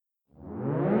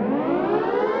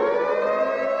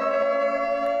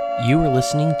You are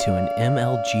listening to an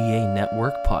MLGA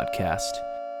Network podcast.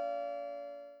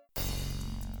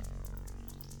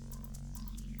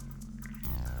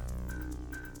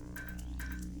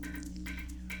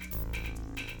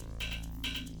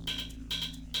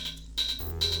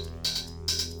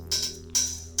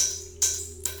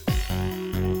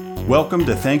 Welcome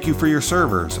to Thank You for Your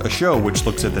Servers, a show which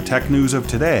looks at the tech news of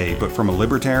today, but from a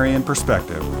libertarian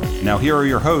perspective. Now here are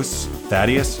your hosts,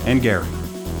 Thaddeus and Gary.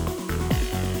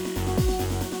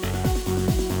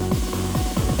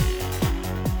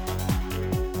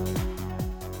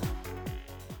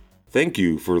 Thank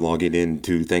you for logging in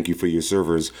to Thank You for Your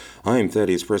Servers. I am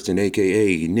Thaddeus Preston,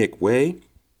 a.k.a. Nick Way.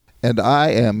 And I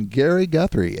am Gary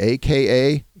Guthrie,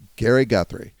 a.k.a. Gary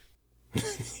Guthrie.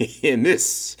 And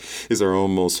this is our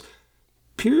almost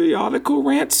periodical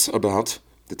rants about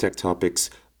the tech topics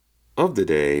of the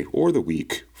day or the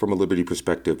week from a Liberty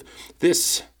perspective.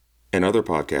 This and other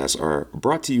podcasts are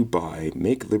brought to you by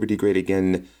Make Liberty Great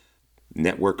Again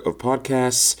network of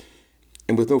podcasts.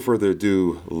 And with no further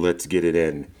ado, let's get it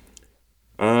in.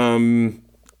 New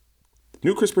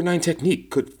CRISPR-9 technique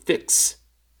could fix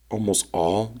almost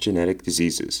all genetic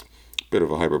diseases. Bit of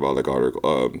a hyperbolic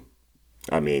article.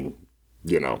 Kind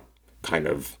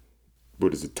of.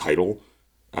 What is the title?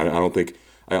 I don't think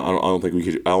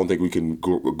we can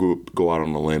go out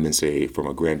on a limb and say from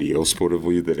a grandiose point of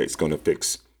view that it's going to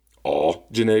fix all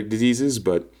genetic diseases.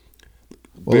 But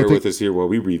bear with us here while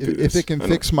we read through this. If it can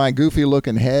fix my goofy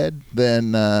looking head,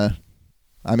 then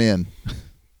I'm in.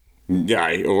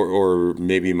 Yeah, or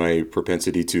maybe my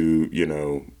propensity to,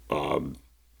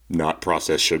 not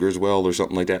process sugars well or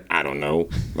something like that. I don't know.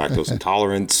 Lactose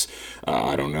intolerance.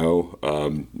 I don't know.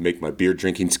 Make my beer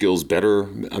drinking skills better.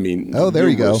 I mean, there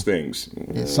you go. Things.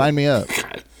 Yeah, sign me up.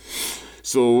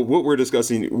 So what we're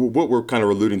discussing, what we're kind of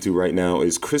alluding to right now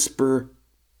is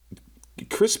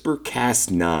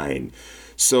CRISPR-Cas9.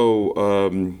 So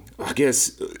I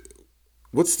guess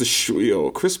what's the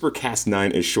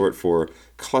CRISPR-Cas9 is short for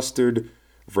clustered,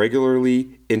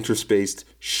 regularly interspaced,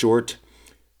 short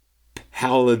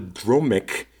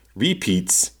palindromic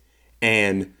repeats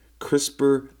and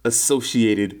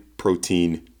CRISPR-associated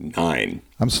protein 9.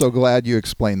 I'm so glad you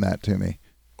explained that to me.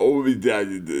 Oh,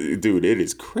 dude, it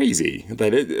is crazy.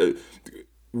 That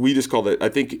we just call it, I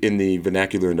think in the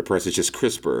vernacular in the press, it's just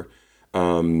CRISPR.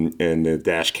 And the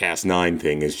 -Cas9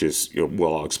 thing is just,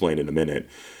 I'll explain in a minute.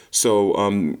 So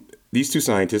these two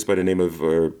scientists by the name of,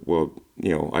 I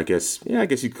guess you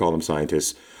could call them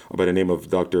scientists, by the name of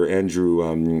Dr. Andrew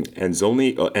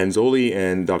Anzoli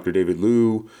and Dr. David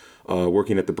Liu,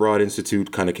 working at the Broad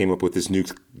Institute, kind of came up with this new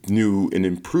and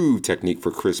improved technique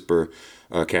for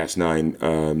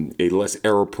CRISPR-Cas9, a less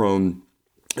error-prone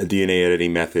DNA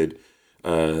editing method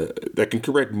that can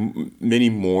correct many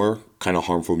more kind of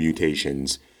harmful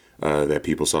mutations that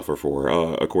people suffer for.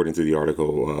 According to the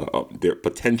article, their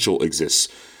potential exists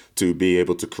to be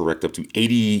able to correct up to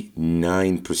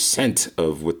 89%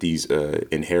 of what these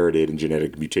inherited and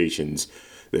genetic mutations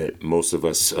that most of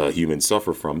us humans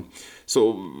suffer from.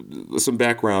 So some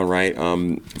background, right?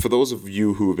 For those of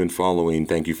you who have been following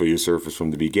Thank You for Your Service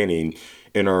from the beginning,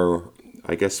 in our,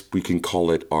 I guess we can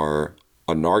call it our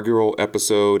inaugural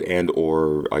episode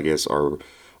or I guess our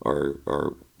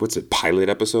pilot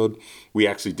episode, we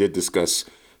actually did discuss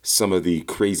some of the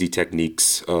crazy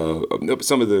techniques,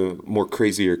 some of the more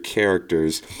crazier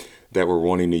characters that were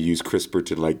wanting to use CRISPR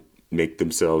to make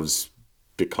themselves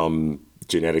become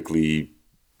genetically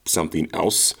something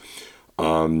else.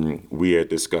 We had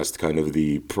discussed kind of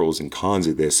the pros and cons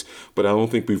of this, but I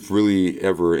don't think we've really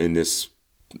ever in this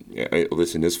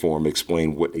form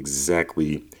explained what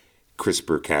exactly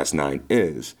CRISPR-Cas9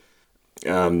 is.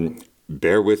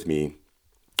 Bear with me.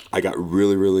 I got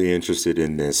really, really interested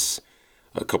in this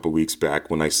a couple weeks back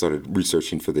when I started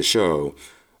researching for the show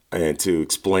and to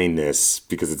explain this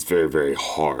because it's very, very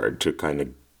hard to kind of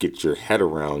get your head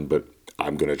around, but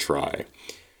I'm going to try.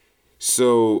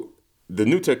 So the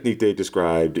new technique they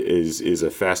described is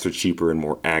a faster, cheaper, and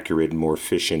more accurate and more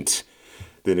efficient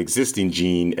than existing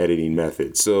gene editing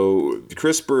methods. So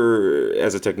CRISPR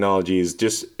as a technology is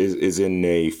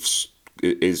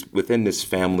within this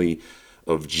family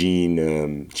of gene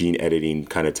editing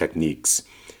kind of techniques.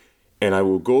 And I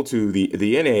will go to the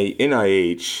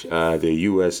NIH, the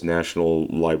U.S. National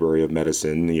Library of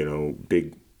Medicine,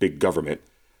 big government,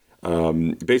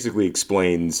 basically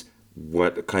explains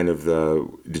what kind of the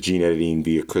gene editing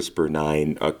via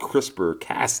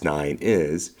CRISPR-Cas9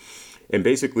 is. And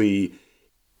basically,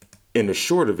 in the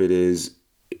short of it is,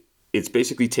 it's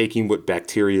basically taking what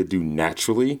bacteria do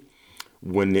naturally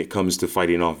when it comes to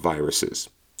fighting off viruses.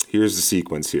 Here's the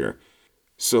sequence here.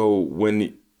 So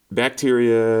when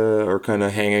bacteria are kind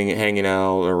of hanging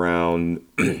out around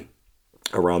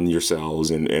around your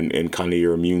cells and kind of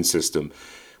your immune system.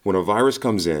 When a virus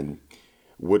comes in,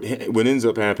 what ends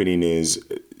up happening is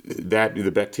that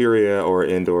the bacteria or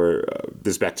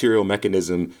this bacterial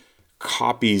mechanism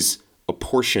copies a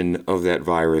portion of that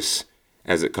virus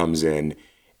as it comes in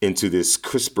into this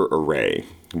CRISPR array,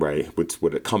 right?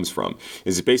 What it comes from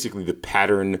is basically the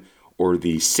pattern or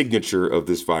the signature of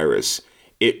this virus.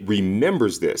 It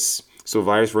remembers this. So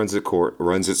virus runs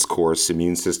its course,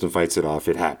 immune system fights it off,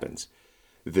 it happens.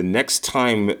 The next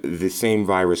time the same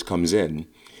virus comes in,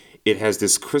 it has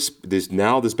this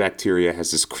bacteria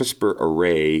has this CRISPR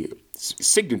array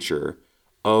signature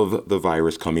of the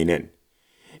virus coming in.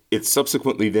 It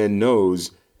subsequently then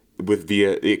knows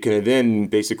it can then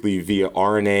basically via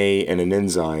RNA and an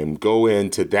enzyme go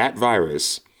into that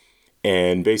virus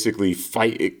and basically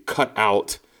cut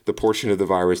out the portion of the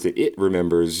virus that it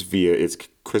remembers via its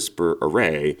CRISPR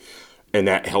array, and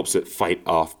that helps it fight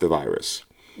off the virus.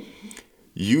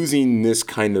 Using this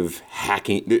kind of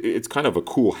hacking, it's kind of a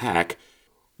cool hack.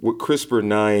 What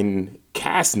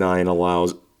CRISPR-Cas9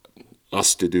 allows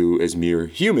us to do as mere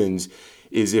humans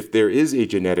is if there is a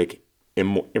genetic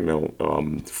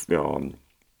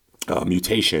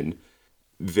mutation,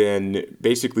 then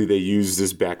basically they use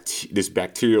this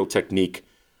bacterial technique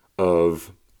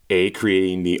of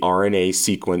creating the RNA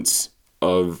sequence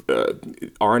of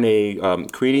creating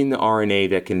the RNA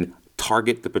that can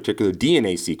target the particular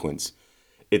DNA sequence.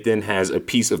 It then has a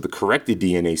piece of the corrected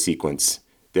DNA sequence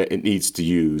that it needs to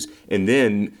use. And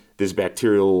then this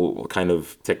bacterial kind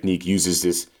of technique uses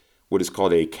this, what is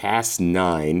called a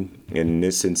Cas9. In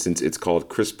this instance, it's called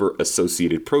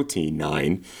CRISPR-associated protein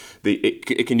 9.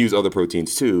 It can use other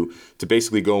proteins too, to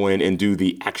basically go in and do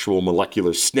the actual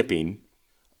molecular snipping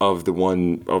of the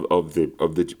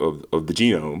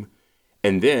genome,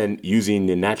 and then using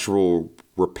the natural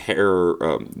repair,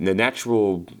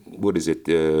 what's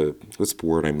the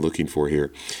word I'm looking for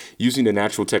here? Using the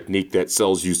natural technique that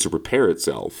cells use to repair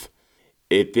itself.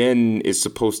 It then is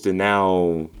supposed to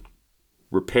now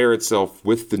repair itself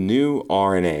with the new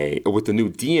RNA or with the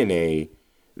new DNA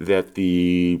that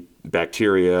the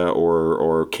bacteria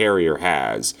or carrier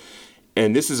has.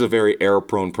 And this is a very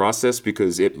error-prone process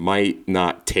because it might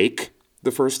not take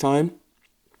the first time.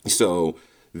 So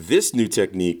this new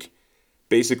technique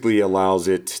basically allows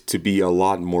it to be a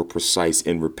lot more precise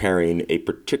in repairing a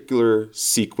particular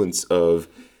sequence of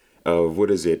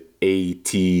ATGC,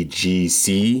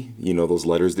 those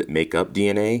letters that make up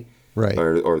DNA, right?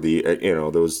 Or the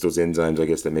those enzymes, I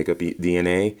guess, that make up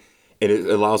DNA, and it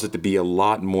allows it to be a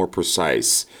lot more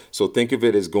precise. So think of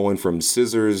it as going from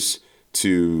scissors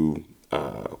to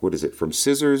from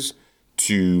scissors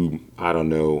to a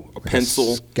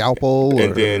pencil, scalpel,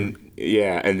 and then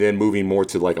moving more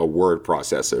to like a word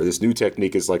processor. This new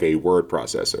technique is like a word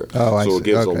processor. Oh, I see. It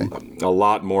gives Okay. a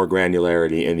lot more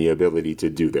granularity in the ability to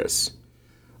do this.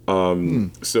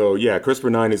 So yeah,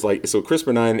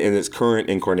 CRISPR-9 in its current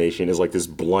incarnation is like this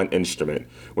blunt instrument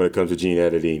when it comes to gene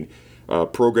editing.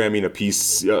 Programming a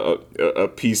piece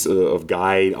of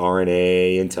guide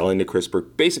RNA and telling the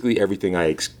CRISPR basically everything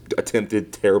I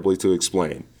attempted terribly to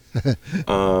explain.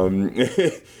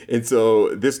 And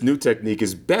so this new technique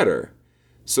is better.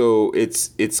 So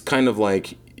it's kind of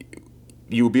like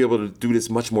you will be able to do this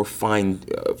a much more fine-tuned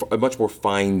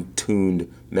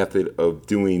method of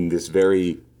doing this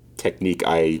very technique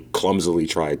I clumsily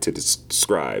tried to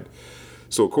describe.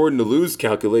 So according to Lou's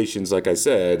calculations, like I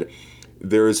said,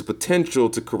 there is a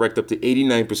potential to correct up to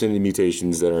 89% of the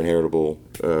mutations that are inheritable,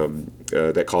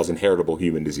 that cause inheritable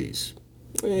human disease.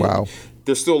 Wow.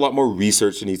 There's still a lot more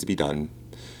research that needs to be done.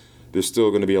 There's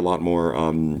still going to be a lot more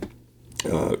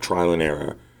trial and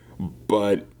error.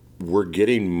 But we're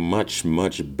getting much,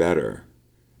 much better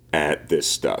at this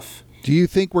stuff. Do you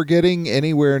think we're getting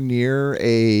anywhere near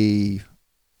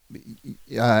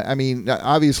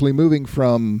obviously moving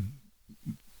from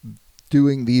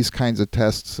doing these kinds of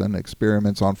tests and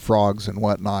experiments on frogs and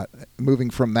whatnot, moving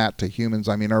from that to humans,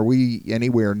 are we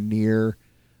anywhere near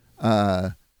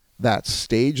that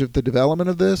stage of the development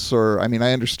of this? Or, I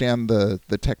understand the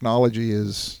technology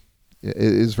is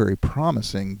very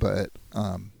promising, but,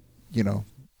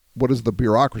 what does the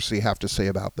bureaucracy have to say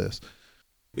about this?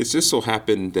 It's just so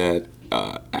happened that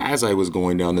as I was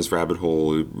going down this rabbit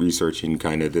hole researching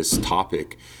kind of this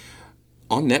topic,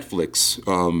 on Netflix,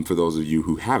 for those of you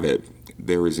who have it,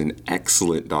 there is an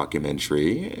excellent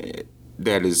documentary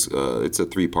that is, it's a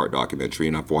 3-part documentary,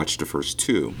 and I've watched the first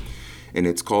 2, and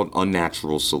it's called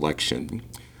Unnatural Selection.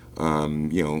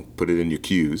 Put it in your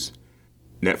queues,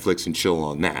 Netflix, and chill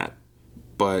on that.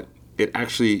 But there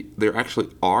actually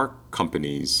are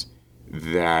companies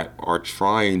that are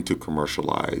trying to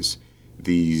commercialize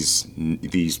these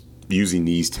using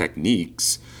these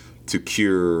techniques to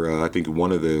cure. I think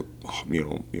one of the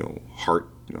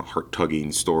heart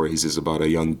tugging stories is about a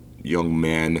young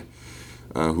man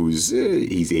he's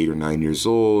 8 or 9 years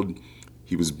old.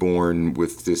 He was born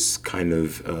with this kind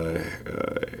of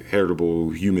heritable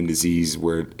human disease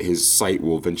where his sight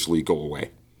will eventually go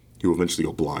away. He will eventually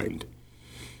go blind.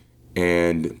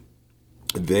 And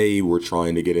they were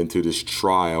trying to get into this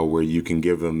trial where you can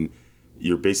give them,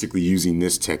 you're basically using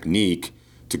this technique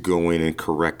to go in and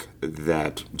correct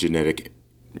that genetic,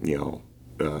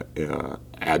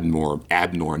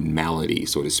 abnormality,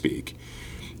 so to speak.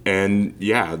 And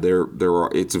yeah, there are.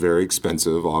 It's very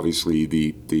expensive. Obviously,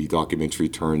 the documentary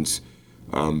turns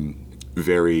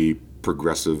very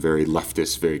progressive, very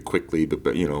leftist, very quickly.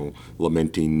 But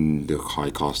lamenting the high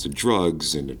cost of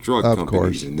drugs and the drug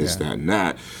companies and this, that, and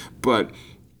that. But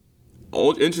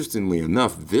interestingly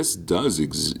enough, this does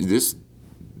exist.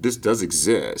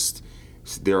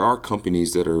 There are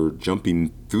companies that are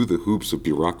jumping through the hoops of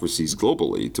bureaucracies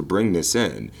globally to bring this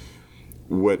in.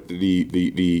 What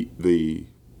the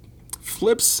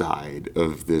flip side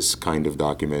of this kind of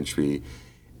documentary,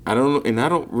 I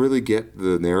don't really get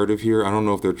the narrative here. I don't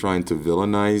know if they're trying to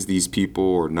villainize these people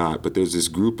or not, but there's this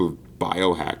group of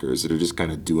biohackers that are just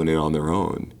kind of doing it on their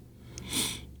own.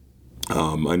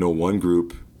 I know one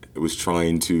group was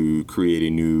trying to create a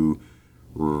new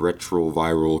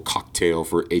retroviral cocktail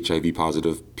for HIV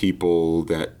positive people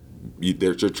that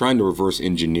they're trying to reverse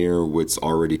engineer what's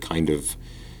already kind of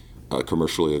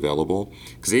commercially available,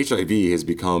 because HIV has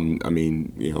become,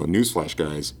 newsflash,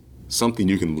 guys, something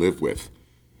you can live with.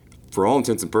 For all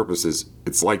intents and purposes,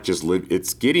 it's like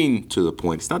it's getting to the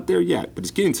point. It's not there yet, but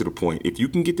it's getting to the point. If you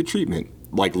can get the treatment,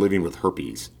 like living with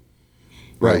herpes,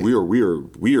 right? We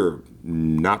are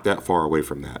not that far away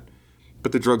from that.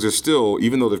 But the drugs are still,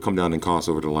 even though they've come down in cost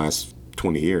over the last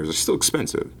 20 years, they're still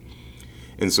expensive.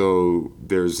 And so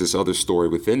there's this other story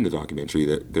within the documentary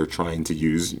that they're trying to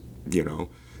use,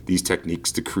 these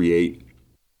techniques to create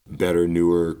better,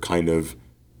 newer kind of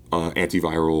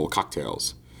antiviral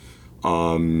cocktails.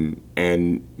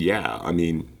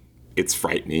 It's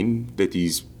frightening that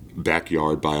these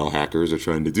backyard biohackers are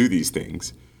trying to do these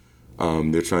things.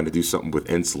 They're trying to do something with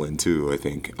insulin too, I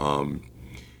think.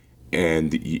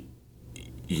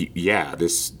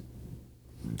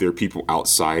 There are people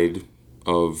outside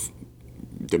of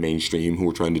the mainstream who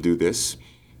are trying to do this.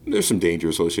 There's some danger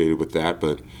associated with that,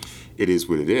 but it is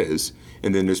what it is.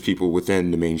 And then there's people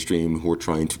within the mainstream who are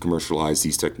trying to commercialize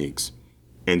these techniques.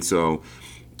 And so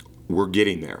we're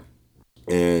getting there.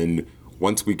 And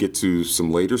once we get to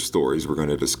some later stories we're going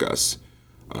to discuss,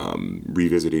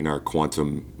 revisiting our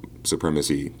quantum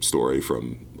supremacy story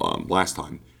from last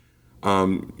time,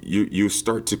 you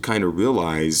start to kind of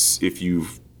realize, if you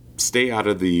stay out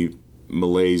of the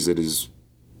malaise that is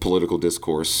political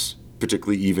discourse,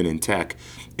 particularly even in tech,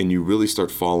 and you really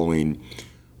start following.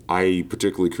 I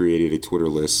particularly created a Twitter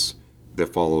list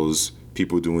that follows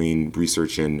people doing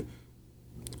research in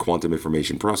quantum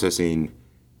information processing,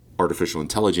 artificial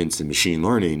intelligence, and machine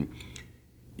learning.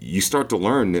 You start to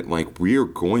learn that we are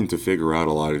going to figure out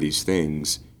a lot of these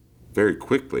things very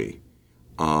quickly.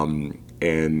 And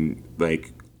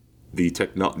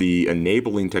the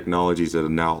enabling technologies that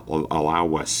now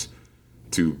allow us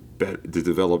to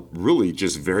develop really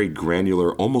just very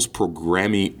granular, almost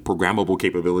programmable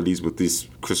capabilities with this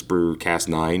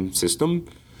CRISPR-Cas9 system.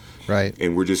 Right.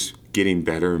 And we're just getting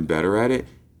better and better at it.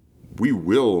 We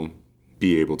will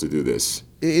be able to do this.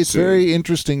 It's soon. very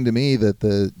interesting to me that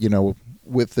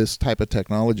with this type of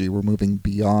technology, we're moving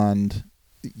beyond,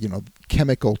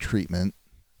 chemical treatment,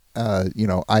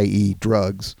 i.e.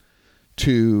 drugs,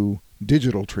 to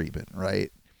digital treatment,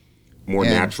 right? More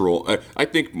natural. I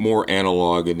think more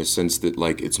analog in the sense that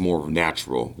it's more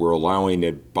natural. We're allowing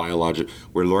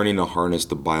we're learning to harness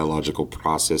the biological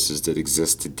processes that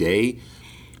exist today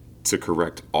to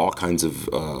correct all kinds of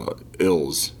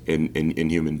ills in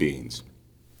human beings.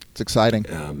 It's exciting.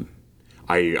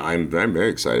 I'm very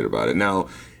excited about it. Now,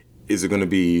 is it going to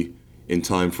be in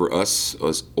time for us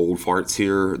old farts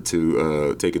here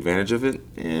to take advantage of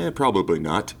it? Probably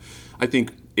not. I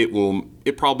think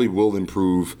it probably will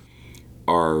improve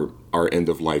our end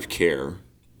of life care,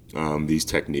 these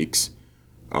techniques,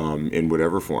 in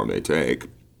whatever form they take.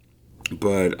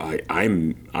 But I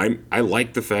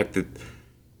like the fact that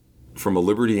from a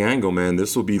liberty angle, man,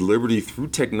 this will be liberty through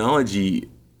technology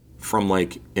from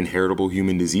inheritable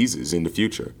human diseases in the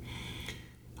future.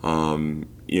 And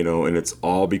it's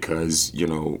all because, we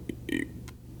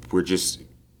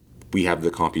have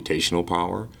the computational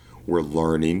power. We're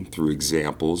learning through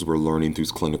examples. We're learning through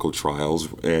clinical trials.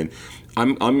 And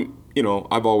I'm you know,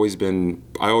 I always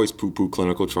poo-poo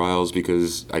clinical trials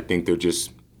because I think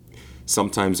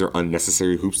sometimes they're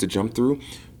unnecessary hoops to jump through.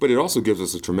 But it also gives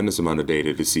us a tremendous amount of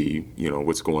data to see, you know,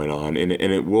 what's going on. And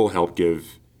it will help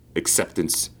give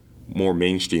acceptance, more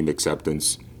mainstream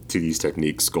acceptance to these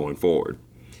techniques going forward.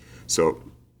 So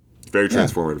very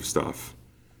transformative stuff.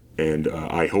 And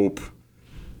I hope,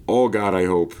 oh God, I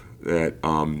hope that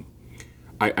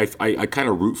I kind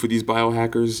of root for these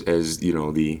biohackers as, you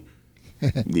know,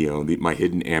 my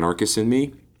hidden anarchist in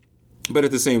me. But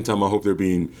at the same time, I hope they're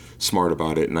being smart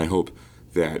about it. And I hope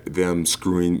that them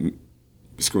screwing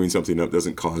something up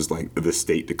doesn't cause like the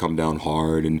state to come down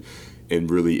hard and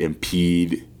really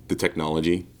impede the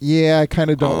technology. Yeah, I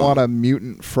kind of don't want a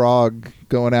mutant frog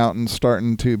going out and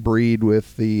starting to breed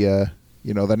with the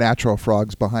the natural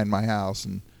frogs behind my house.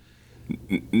 And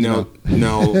now,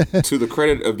 to the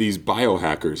credit of these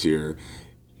biohackers here,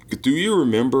 do you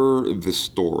remember the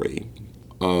story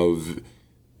of,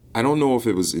 I don't know if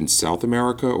it was in South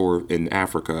America or in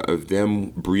Africa, of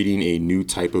them breeding a new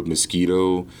type of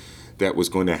mosquito that was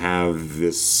going to have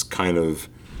this kind of,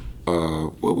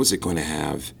 what was it going to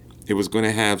have? It was going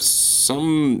to have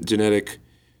some genetic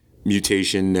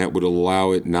mutation that would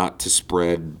allow it not to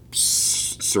spread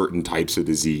certain types of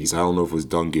disease. I don't know if it was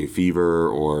dengue fever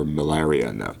or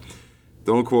malaria. Now,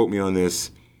 don't quote me on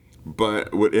this,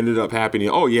 but what ended up happening,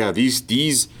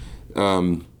 these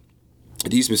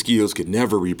mosquitoes could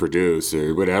never reproduce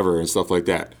or whatever and stuff like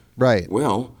that. Right.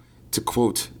 Well, to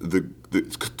quote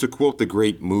the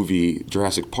great movie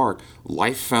Jurassic Park,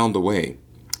 life found a way.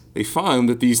 They found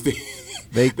that these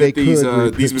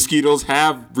these mosquitoes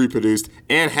have reproduced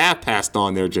and have passed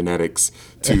on their genetics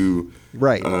to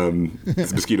right.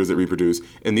 Mosquitoes that reproduce,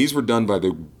 and these were done by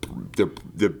the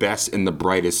best and the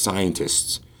brightest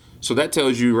scientists. So that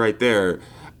tells you right there,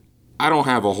 I don't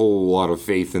have a whole lot of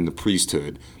faith in the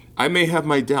priesthood. I may have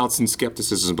my doubts and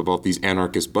skepticism about these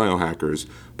anarchist biohackers,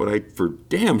 but I for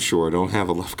damn sure don't have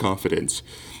a lot of confidence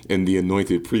in the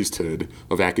anointed priesthood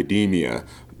of academia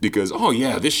because,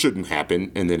 this shouldn't happen,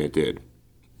 and then it did.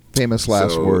 Famous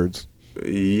last words.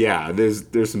 Yeah, there's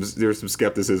some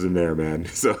skepticism there, man.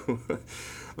 So,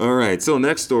 all right. So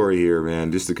next story here,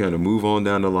 man, just to kind of move on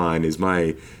down the line is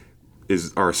our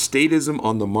statism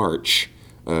on the march.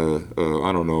 I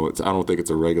don't know. I don't think it's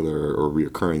a regular or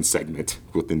recurring segment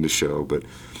within the show, but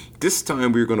this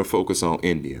time we're going to focus on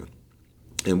India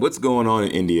and what's going on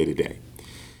in India today.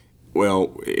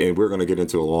 Well, and we're going to get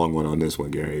into a long one on this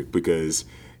one, Gary, because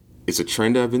it's a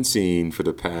trend I've been seeing for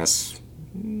the past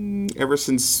ever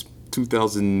since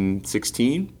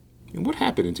 2016. And what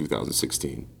happened in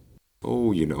 2016?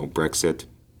 Oh, Brexit,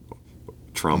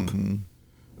 Trump,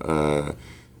 the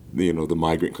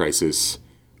migrant crisis.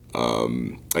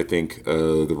 I think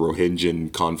the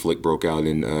Rohingya conflict broke out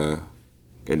in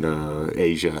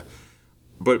Asia.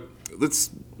 But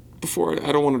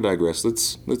I don't want to digress.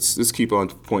 Let's keep on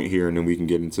point here, and then we can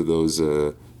get into those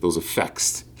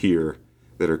effects here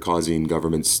that are causing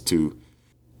governments to,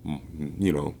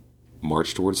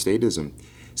 march towards statism.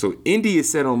 So India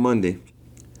said on Monday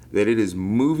that it is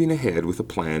moving ahead with a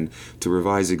plan to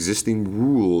revise existing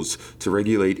rules to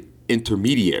regulate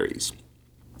intermediaries.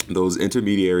 Those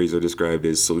intermediaries are described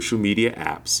as social media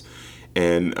apps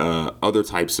and other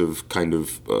types of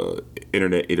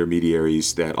internet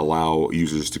intermediaries that allow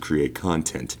users to create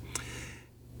content.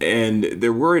 And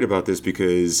they're worried about this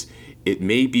because it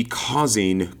may be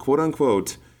causing, quote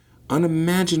unquote,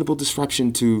 unimaginable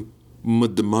disruption to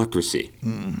democracy.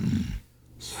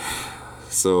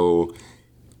 So,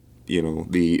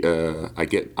 I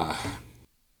get a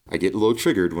little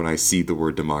triggered when I see the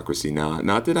word democracy. Now,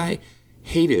 not that I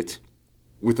hate it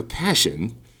with a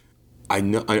passion. I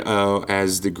know,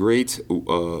 as the great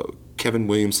Kevin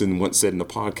Williamson once said in a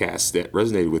podcast that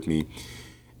resonated with me,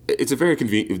 it's a very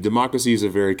convenient. Democracy is a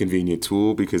very convenient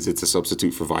tool because it's a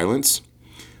substitute for violence.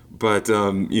 But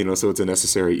so it's a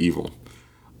necessary evil.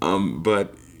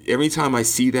 But every time I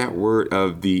see that word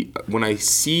when I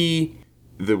see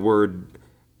the word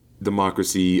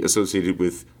democracy associated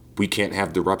with we can't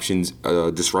have disruptions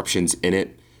in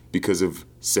it because of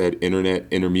said internet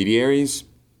intermediaries,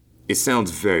 it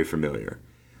sounds very familiar.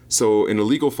 So in a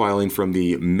legal filing from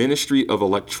the Ministry of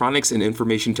Electronics and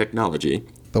Information Technology.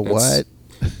 The what?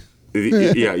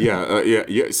 Yeah.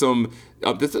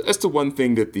 That's the one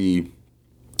thing that the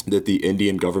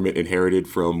Indian government inherited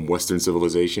from Western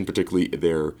civilization, particularly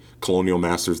their colonial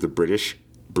masters, the British.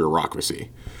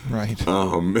 Bureaucracy. Right.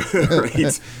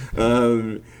 Right.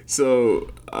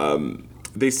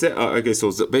 They said,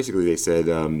 so basically they said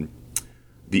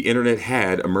the internet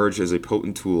had emerged as a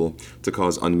potent tool to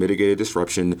cause unmitigated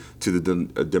disruption to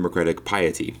the democratic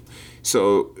piety.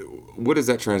 So, what does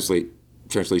that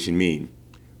translation mean?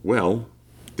 Well,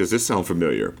 does this sound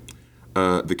familiar?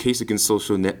 The case against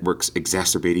social networks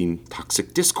exacerbating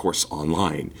toxic discourse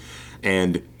online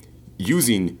and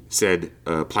using said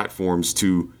platforms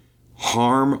to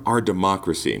harm our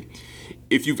democracy.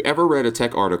 If you've ever read a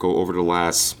tech article over the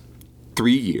last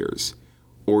 3 years,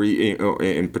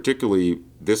 and particularly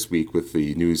this week with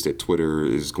the news that Twitter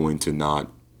is going to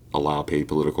not allow paid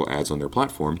political ads on their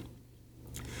platform,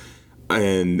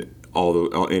 and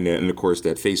of course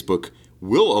that Facebook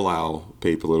will allow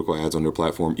paid political ads on their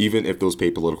platform, even if those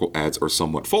paid political ads are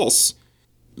somewhat false.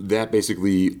 That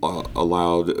basically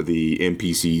allowed the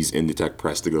NPCs in the tech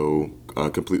press to go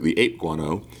completely ape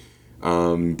guano,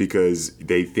 because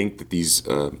they think that these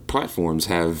platforms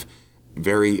have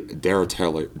very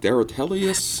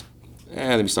deleterious,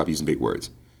 let me stop using big words,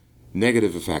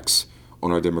 negative effects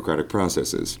on our democratic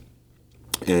processes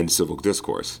and civil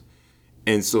discourse.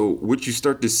 And so what you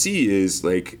start to see is,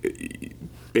 like,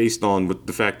 based on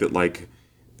the fact that, like,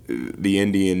 the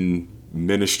Indian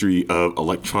Ministry of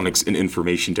Electronics and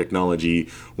Information Technology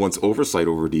wants oversight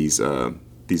over these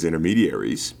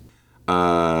intermediaries,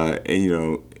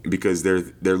 and because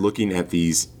they're looking at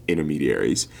these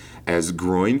intermediaries as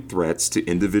growing threats to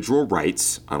individual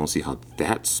rights. I don't see how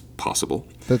that's possible.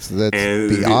 That's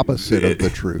the opposite of the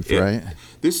truth, right?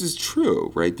 This is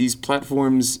true, right? These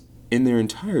platforms in their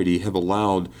entirety have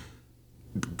allowed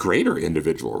greater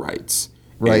individual rights.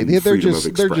 Right. And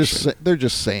They're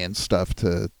just saying stuff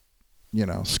to,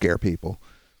 scare people.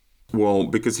 Well,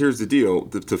 because here's the deal,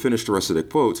 to finish the rest of the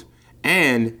quote,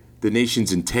 and the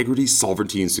nation's integrity,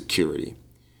 sovereignty, and security.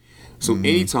 So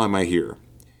anytime I hear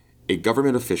a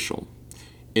government official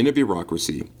in a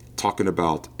bureaucracy talking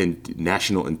about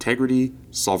national integrity,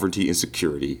 sovereignty, and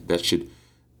security,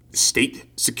 state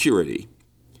security,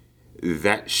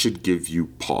 that should give you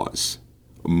pause.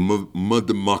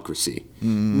 Democracy.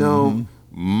 No,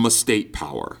 state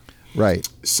power. Right.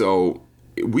 So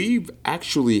we've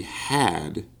actually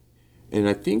had, and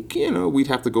I think, we'd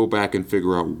have to go back and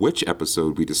figure out which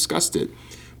episode we discussed it,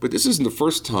 but this isn't the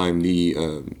first time the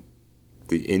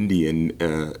Indian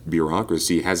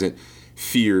bureaucracy hasn't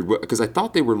feared, because I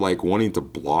thought they were like wanting to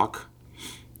block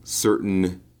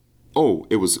certain,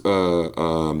 it was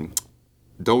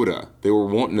Dota. They were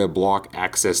wanting to block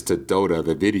access to Dota,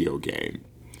 the video game,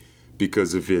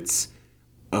 because of its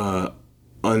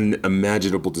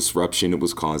unimaginable disruption it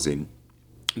was causing.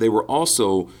 They were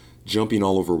also jumping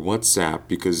all over WhatsApp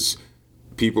because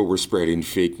people were spreading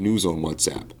fake news on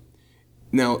WhatsApp.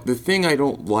 Now, the thing I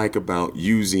don't like about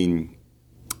using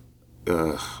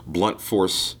blunt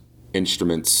force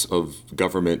instruments of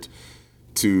government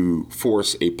to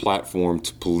force a platform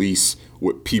to police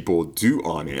what people do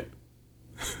on it,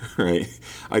 right?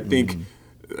 I think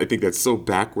that's so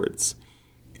backwards.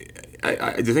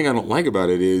 The thing I don't like about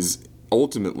it is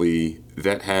ultimately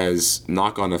that has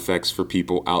knock-on effects for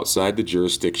people outside the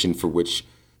jurisdiction for which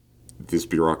this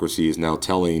bureaucracy is now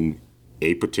telling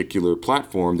a particular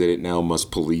platform that it now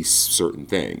must police certain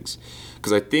things.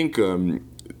 Because I think,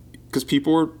 because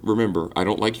remember, I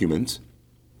don't like humans.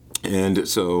 And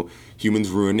so humans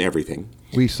ruin everything.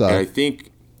 We suck. And I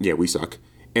think, we suck.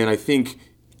 And I think,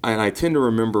 and I tend to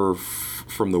remember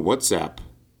from the WhatsApp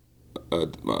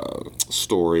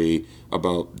story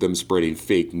about them spreading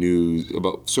fake news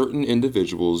about certain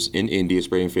individuals in India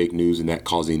spreading fake news and that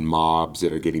causing mobs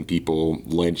that are getting people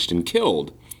lynched and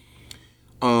killed.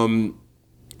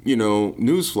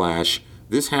 Newsflash,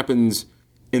 this happens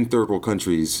in third world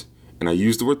countries, and I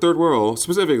use the word third world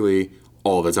specifically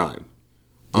all the time.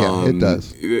 Yeah, it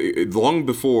does. Long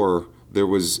before there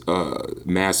was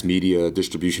mass media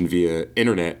distribution via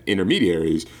internet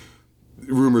intermediaries,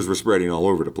 rumors were spreading all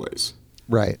over the place.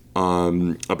 Right.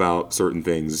 About certain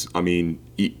things. I mean,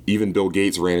 even Bill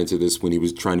Gates ran into this when he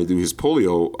was trying to do his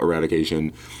polio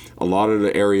eradication. A lot of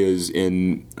the areas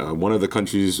in one of the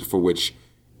countries for which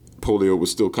polio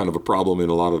was still kind of a problem in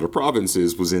a lot of the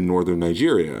provinces was in northern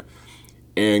Nigeria.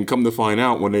 And come to find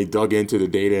out, when they dug into the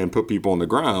data and put people on the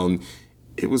ground,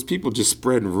 it was people just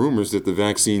spreading rumors that the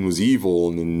vaccine was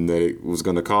evil and that it was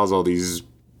going to cause all these,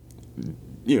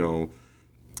 they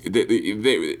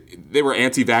were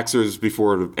anti-vaxxers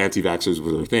before anti-vaxxers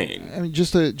were their thing. I mean,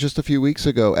 just a few weeks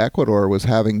ago, Ecuador was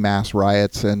having mass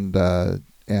riots and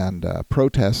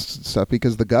protests and stuff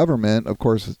because the government, of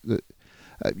course,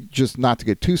 just not to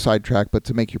get too sidetracked, but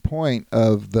to make your point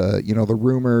of the the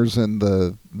rumors and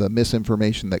the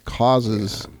misinformation that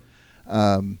causes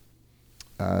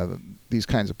these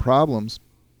kinds of problems.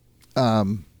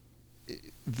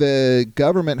 the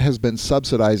government has been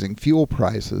subsidizing fuel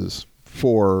prices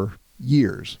for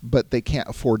years, but they can't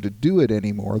afford to do it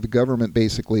anymore. The government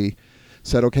basically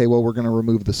said, okay, well, we're going to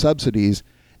remove the subsidies.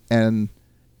 And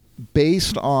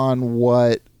based on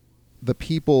what the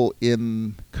people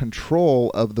in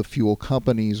control of the fuel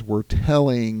companies were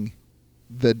telling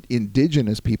the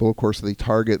indigenous people, of course, they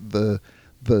target the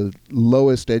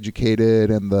lowest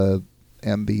educated and the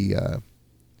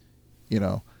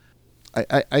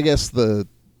I guess the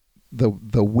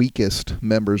weakest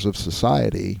members of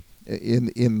society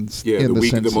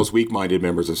the most weak-minded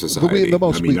members of society. The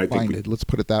most weak-minded. Let's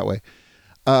put it that way.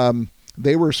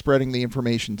 They were spreading the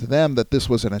information to them that this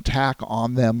was an attack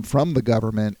on them from the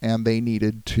government, and they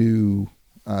needed to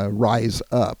rise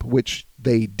up, which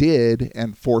they did,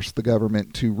 and forced the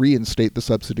government to reinstate the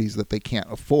subsidies that they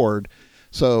can't afford.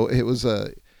 So it was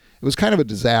kind of a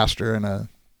disaster and a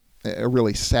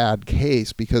really sad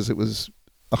case, because it was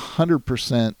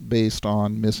 100% based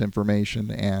on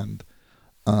misinformation and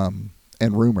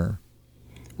rumor.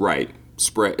 Right.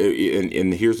 Spread.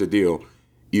 And here's the deal.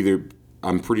 Either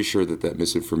I'm pretty sure that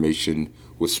misinformation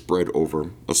was spread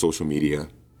over a social media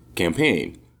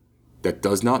campaign. That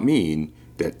does not mean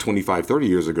that 25, 30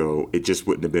 years ago, it just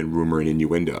wouldn't have been rumor and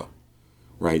innuendo.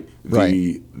 Right.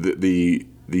 The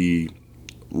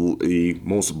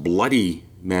most bloody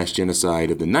mass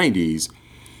genocide of the 90s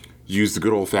used the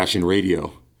good old-fashioned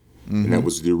radio, and that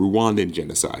was the Rwandan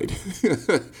genocide,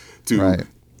 to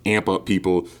amp up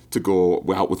people to go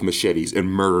out with machetes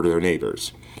and murder their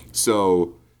neighbors.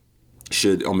 So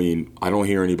I don't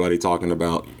hear anybody talking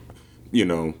about,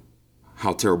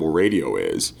 how terrible radio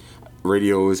is.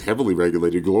 Radio is heavily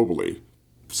regulated globally,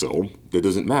 so it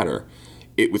doesn't matter.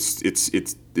 It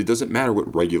doesn't matter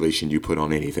what regulation you put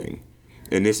on anything.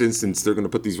 In this instance, they're going to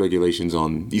put these regulations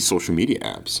on these social media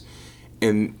apps.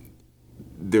 And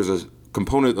there's a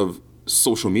component of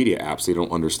social media apps they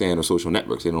don't understand, or social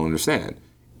networks they don't understand.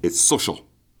 It's social.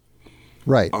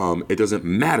 Right. It doesn't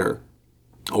matter,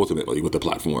 ultimately, what the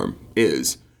platform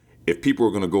is. If people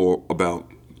are going to go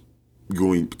about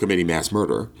committing mass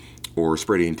murder, or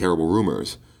spreading terrible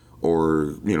rumors,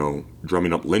 or,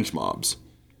 drumming up lynch mobs,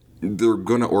 they're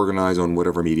going to organize on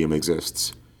whatever medium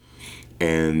exists.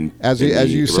 And as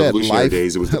you said,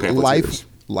 days, it was the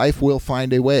life will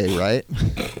find a way, right?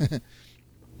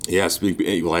 Yes,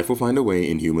 life will find a way,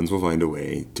 and humans will find a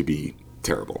way to be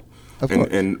terrible. Of course.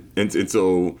 And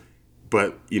so,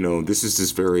 but this is this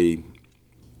very,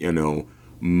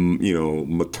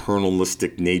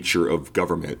 maternalistic nature of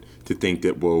government, to think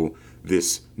that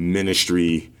this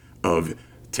ministry of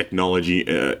technology,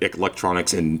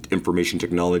 electronics, and information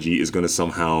technology is going to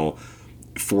somehow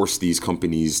force these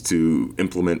companies to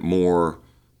implement more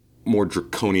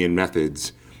draconian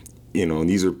methods, and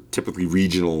these are typically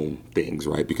regional things,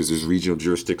 right? Because there's regional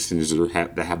jurisdictions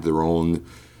that have their own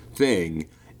thing,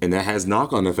 and that has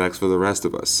knock-on effects for the rest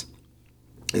of us.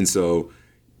 And so,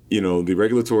 the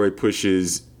regulatory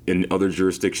pushes in other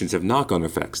jurisdictions have knock-on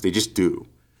effects. They just do.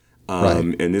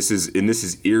 Right. And this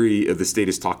is eerie of the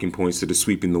status talking points that are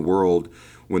sweeping the world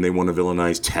when they want to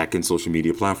villainize tech and social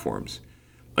media platforms.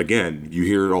 Again, you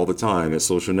hear it all the time that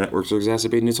social networks are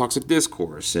exacerbating the toxic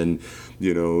discourse, and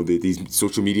these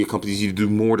social media companies need to do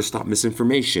more to stop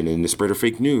misinformation and the spread of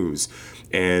fake news,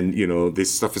 and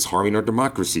this stuff is harming our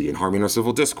democracy and harming our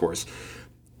civil discourse.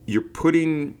 You're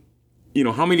putting,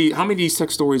 how many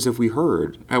sex stories have we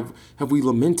heard? Have we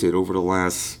lamented over the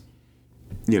last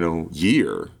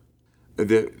year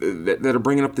that are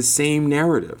bringing up the same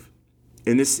narrative,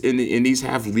 and these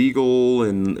have legal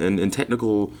and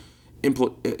technical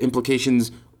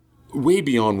implications way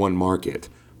beyond one market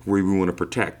where we want to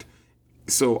protect.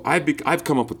 So I've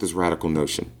come up with this radical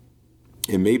notion,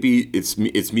 and maybe it's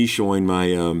me showing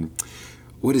my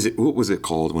what was it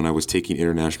called when I was taking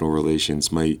international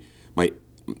relations, my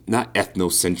not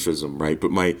ethnocentrism, right, but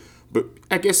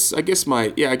I guess my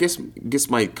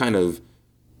kind of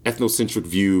ethnocentric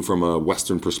view from a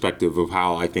Western perspective of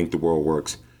how I think the world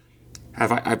works.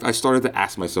 I started to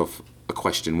ask myself a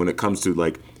question when it comes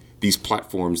to these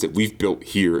platforms that we've built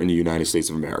here in the United States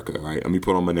of America, right? Let me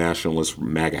put on my nationalist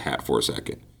MAGA hat for a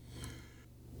second.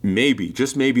 Maybe,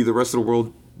 just maybe, the rest of the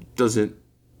world doesn't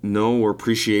know or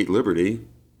appreciate liberty,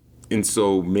 and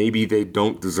so maybe they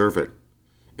don't deserve it.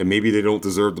 And maybe they don't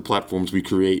deserve the platforms we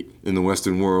create in the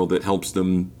Western world that helps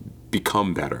them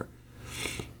become better.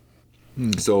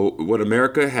 So what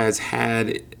America has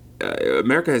had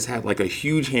a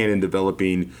huge hand in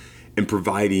developing and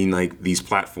providing these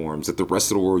platforms that the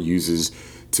rest of the world uses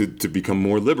to become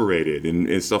more liberated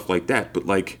and stuff like that. But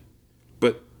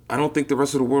I don't think the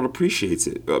rest of the world appreciates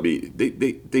it. I mean,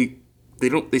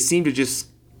 they seem to just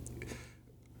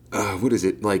what is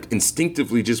it, like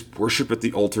instinctively just worship at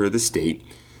the altar of the state,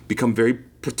 become very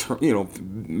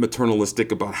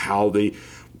maternalistic about how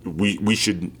we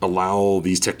should allow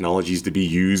these technologies to be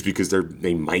used because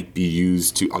they might be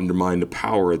used to undermine the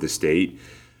power of the state.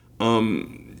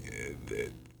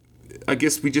 I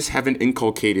guess we just haven't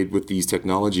inculcated with these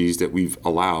technologies that we've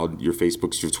allowed, your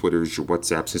Facebooks, your Twitters, your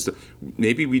WhatsApps and stuff.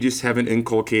 Maybe we just haven't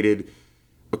inculcated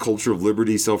a culture of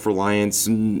liberty, self-reliance,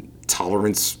 and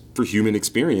tolerance for human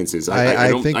experiences.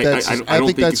 I think that's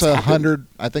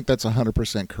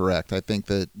 100% correct. I think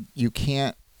that you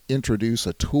can't introduce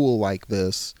a tool like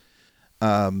this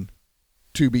to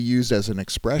be used as an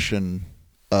expression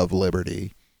of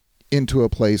liberty into a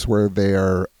place where they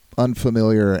are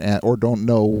unfamiliar or don't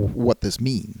know what this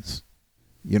means.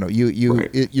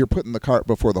 You're putting the cart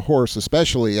before the horse,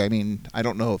 especially. I mean, I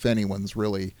don't know if anyone's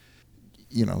really,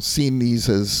 seen these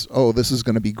as, oh, this is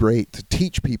going to be great to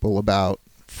teach people about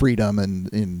freedom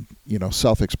and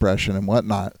self-expression and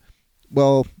whatnot.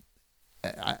 Well,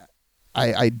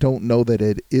 I don't know that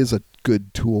it is a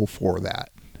good tool for that.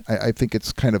 I think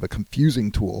it's kind of a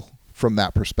confusing tool from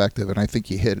that perspective, and I think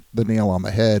you hit the nail on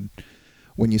the head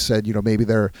when you said, maybe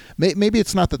maybe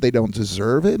it's not that they don't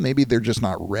deserve it. Maybe they're just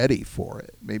not ready for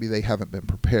it. Maybe they haven't been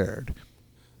prepared.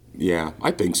 Yeah,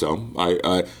 I think so.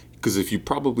 Because if you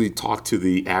probably talk to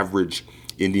the average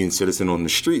Indian citizen on the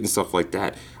street and stuff like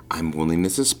that, I'm willing to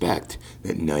suspect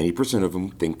that 90% of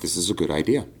them think this is a good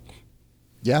idea.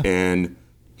 Yeah.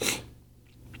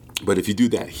 But if you do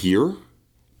that here,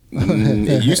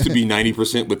 it used to be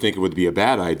 90% would think it would be a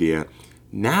bad idea.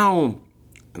 Now,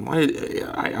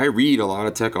 I read a lot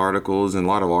of tech articles and a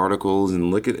lot of articles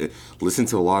and listen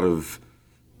to a lot of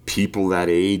people that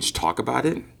age talk about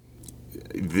it.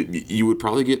 You would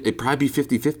probably it'd probably be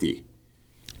 50-50.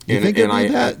 You think it'd be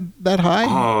that high?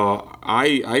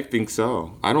 I think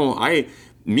so.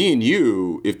 Me and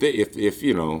you, if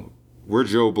we're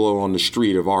Joe Blow on the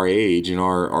street of our age and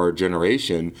our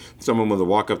generation, someone would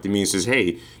walk up to me and says,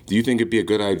 "Hey, do you think it'd be a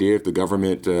good idea if the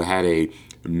government had a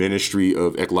Ministry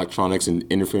of Electronics and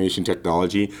Information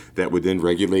Technology that would then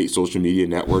regulate social media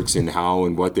networks and how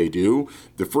and what they do?"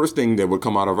 The first thing that would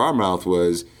come out of our mouth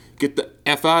was, "Get the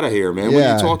F out of here, man. What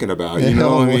are you talking about?"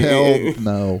 Hell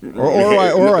no.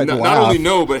 Or I'd not laugh. only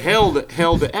no, but hell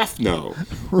the F no.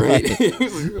 Right?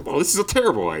 Well, this is a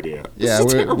terrible idea.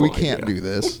 We can't do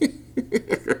this.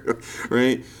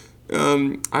 Right?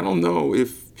 I don't know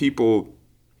if people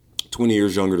 20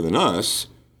 years younger than us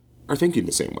are thinking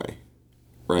the same way.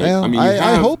 Right? Well,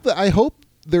 I hope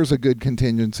there's a good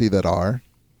contingency that are.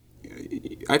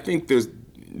 I think there's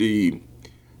the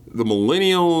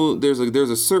millennial. There's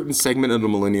a certain segment of the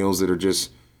millennials that are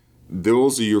just,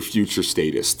 those are your future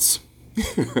statists.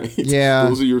 Right? Yeah.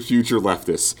 Those are your future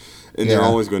leftists, and they're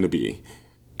always going to be.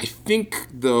 I think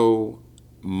though,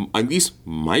 at least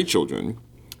my children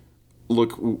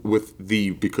look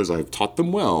because I've taught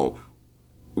them well,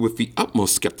 with the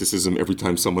utmost skepticism every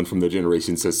time someone from their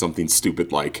generation says something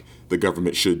stupid like the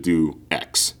government should do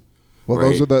X. Well,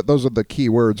 right? those are the key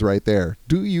words right there.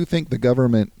 Do you think the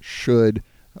government should?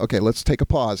 Okay, let's take a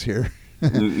pause here.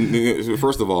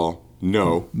 First of all,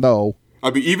 no. No.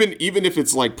 I mean, even if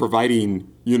it's like providing,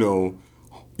 healthcare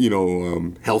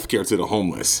to the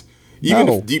homeless, even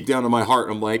if deep down in my heart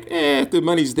I'm like, if the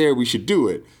money's there, we should do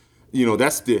it.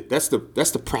 That's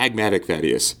the pragmatic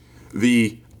Thaddeus.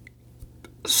 The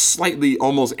slightly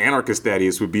almost anarchist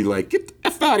Thaddeus would be like, "Get the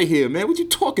F out of here, man. What you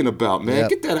talking about, man? Yep.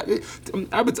 Get that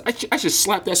I should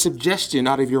slap that suggestion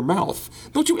out of your mouth.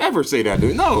 Don't you ever say that,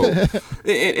 dude. No."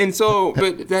 and so,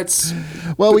 but that's...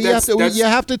 Well, you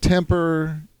have to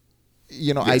temper,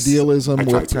 idealism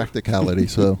with practicality.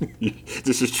 So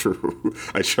this is true.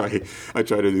 I try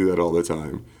to do that all the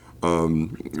time.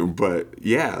 But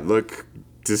yeah, look,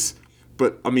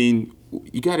 but I mean,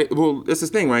 you got it. Well, that's the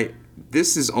thing, right?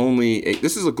 This is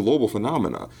a global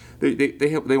phenomena. They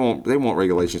want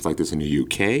regulations like this in the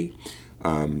UK.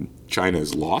 China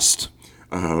is lost.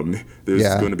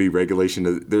 There's going to be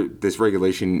regulation. This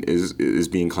regulation is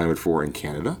being clamored for in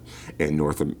Canada and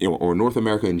North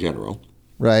America in general.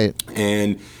 Right.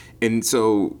 And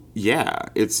so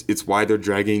it's why they're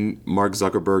dragging Mark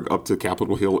Zuckerberg up to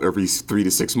Capitol Hill every 3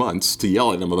 to 6 months to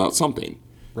yell at him about something.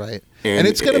 Right. And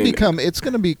it's going to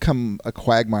become a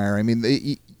quagmire. I mean,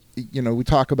 we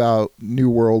talk about New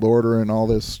World Order and all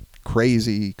this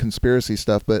crazy conspiracy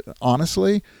stuff, but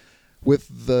honestly,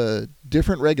 with the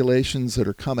different regulations that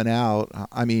are coming out,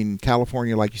 I mean,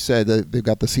 California, like you said, they've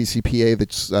got the CCPA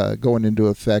that's going into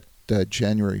effect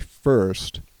January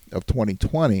 1st of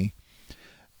 2020,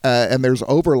 and there's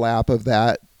overlap of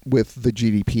that with the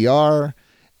GDPR,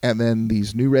 and then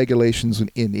these new regulations in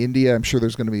India. I'm sure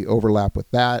there's going to be overlap with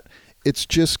that. It's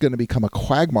just going to become a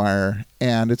quagmire,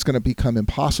 and it's going to become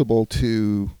impossible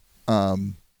to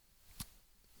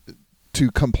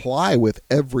comply with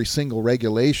every single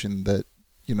regulation that,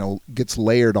 gets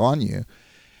layered on you.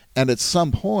 And at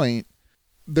some point,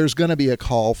 there's going to be a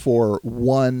call for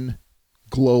one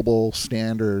global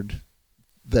standard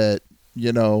that,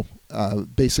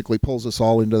 basically pulls us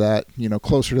all into that,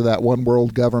 closer to that one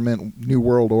world government, new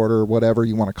world order, whatever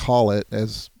you want to call it,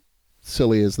 as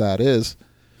silly as that is.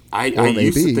 I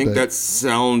used to think that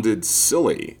sounded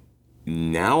silly.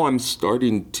 Now I'm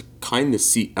starting to kind of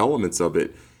see elements of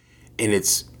it. And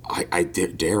it's,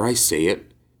 dare I say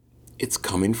it, it's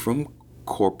coming from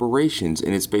corporations.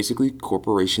 And it's basically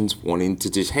corporations wanting to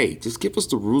just give us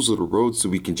the rules of the road so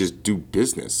we can just do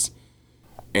business.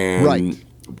 And right.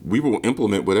 We will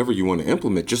implement whatever you want to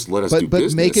implement. Just let us do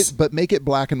business. Make it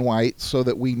black and white so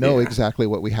that we know exactly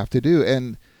what we have to do.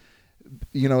 And,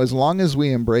 as long as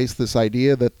we embrace this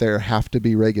idea that there have to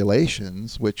be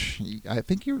regulations, which I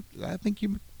think you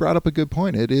brought up a good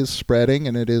point. It is spreading,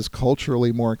 and it is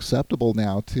culturally more acceptable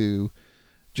now to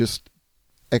just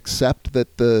accept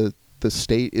that the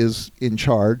state is in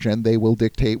charge and they will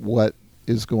dictate what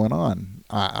is going on.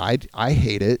 I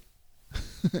hate it.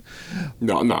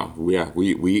 No, yeah,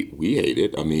 we hate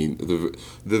it. I mean,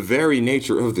 the very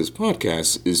nature of this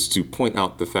podcast is to point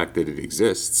out the fact that it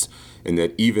exists, and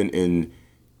that even in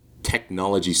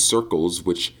technology circles,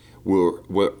 which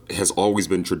what has always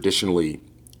been traditionally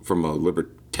from a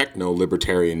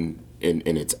techno-libertarian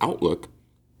in its outlook,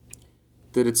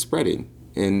 that it's spreading,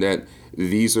 and that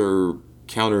these are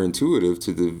counterintuitive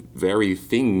to the very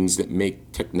things that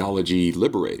make technology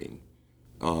liberating.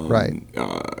 Right.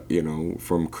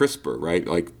 From CRISPR, right?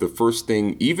 Like the first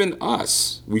thing, even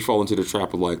us, we fall into the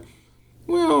trap of like,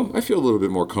 well, I feel a little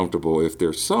bit more comfortable if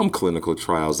there's some clinical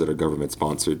trials that are government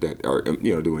sponsored that are,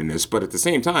 doing this. But at the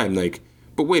same time, like,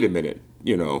 but wait a minute,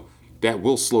 that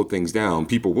will slow things down.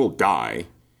 People will die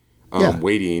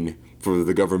waiting for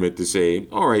the government to say,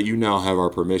 all right, you now have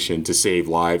our permission to save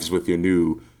lives with your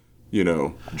new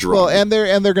drug. Well, and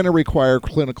they're going to require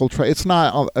clinical trial. It's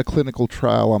not a clinical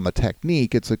trial on the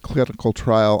technique. It's a clinical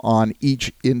trial on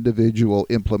each individual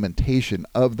implementation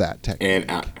of that technique.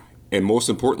 And most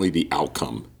importantly, the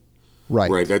outcome.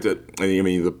 Right. Right.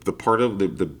 The part of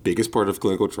the biggest part of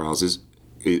clinical trials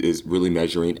is really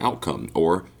measuring outcome,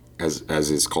 or as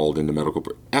is called in the medical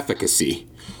efficacy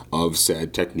of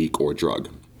said technique or drug.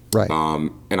 Right.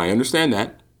 And I understand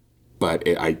that, but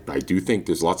I do think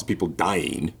there's lots of people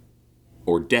dying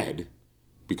or dead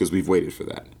because we've waited for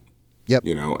that. Yep.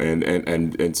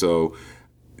 And so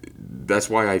that's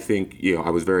why I think, I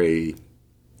was very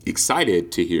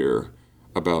excited to hear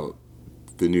about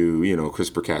the new,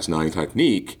 CRISPR-Cas9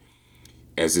 technique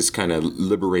as this kind of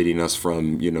liberating us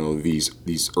from,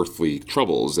 these earthly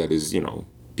troubles that is,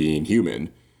 being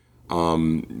human.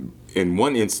 In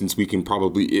one instance, we can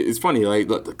probably, it's funny, like,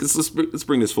 let's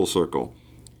bring this full circle.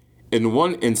 In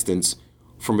one instance,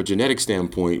 from a genetic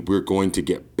standpoint, we're going to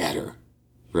get better,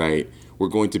 right? We're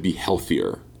going to be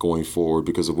healthier going forward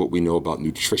because of what we know about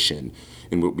nutrition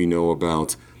and what we know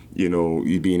about,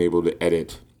 you being able to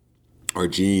edit our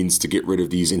genes to get rid of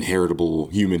these inheritable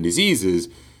human diseases.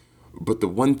 But the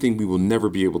one thing we will never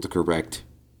be able to correct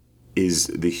is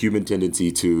the human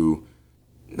tendency to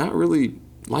not really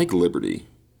like liberty,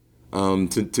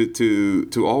 to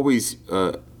always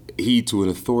heed to an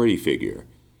authority figure.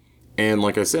 And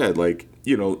like I said, the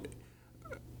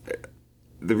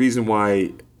reason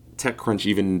why TechCrunch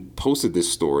even posted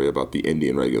this story about the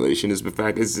Indian regulation is the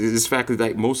fact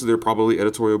that most of their probably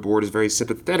editorial board is very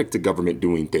sympathetic to government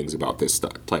doing things about this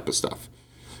type of stuff,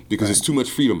 because There's too much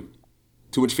freedom,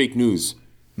 too much fake news,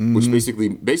 which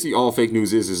basically all fake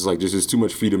news is like there's just too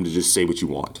much freedom to just say what you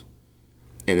want,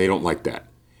 and they don't like that,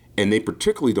 and they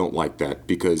particularly don't like that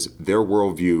because their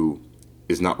worldview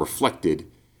is not reflected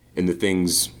in the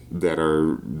things that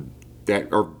are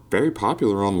very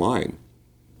popular online,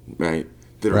 right?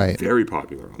 That are very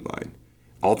popular online.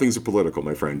 All things are political,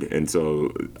 my friend. And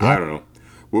so, I don't know.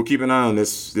 We'll keep an eye on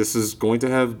this. This is going to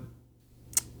have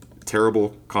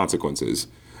terrible consequences.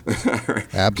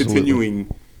 Absolutely.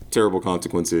 Continuing terrible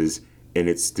consequences. And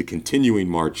it's the continuing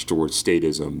march towards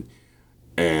statism.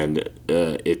 And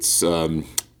it's, for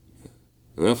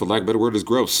lack of a better word, is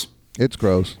gross. It's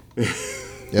gross.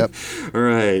 Yep. All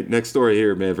right. Next story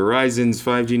here, man. Verizon's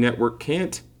 5G network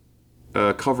can't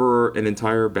cover an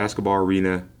entire basketball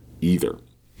arena either.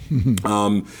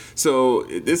 So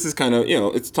this is kind of,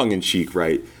 it's tongue in cheek,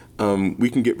 right? We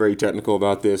can get very technical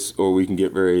about this, or we can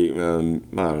get very,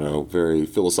 very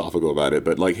philosophical about it.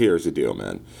 But here's the deal,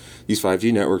 man. These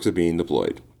 5G networks are being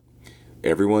deployed.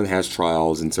 Everyone has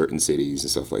trials in certain cities and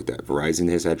stuff like that. Verizon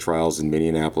has had trials in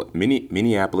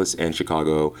Minneapolis and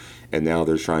Chicago, and now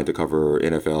they're trying to cover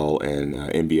NFL and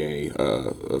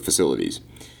NBA facilities.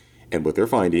 And what they're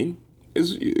finding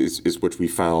is what we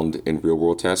found in real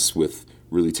world tests with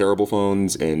really terrible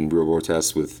phones and real world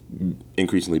tests with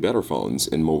increasingly better phones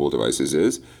and mobile devices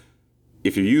is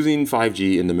if you're using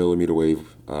 5G in the millimeter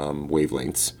wave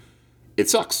wavelengths, it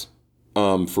sucks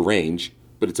for range,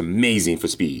 but it's amazing for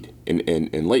speed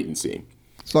and latency.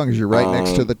 As long as you're right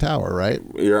next to the tower, right?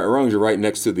 As long as you're right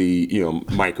next to the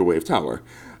microwave tower,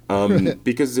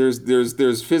 because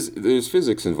there's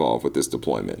physics involved with this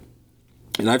deployment.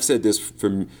 And I've said this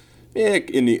from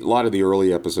in a lot of the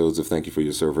early episodes of Thank You for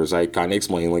Your Servers. I kind of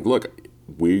explain, like, look,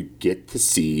 we get to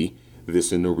see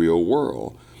this in the real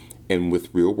world. And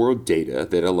with real world data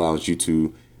that allows you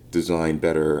to design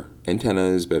better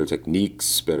antennas, better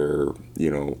techniques, better,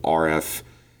 RF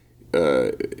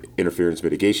interference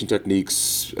mitigation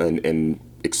techniques, and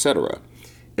et cetera.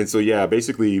 And so,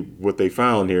 basically what they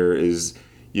found here is,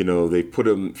 they put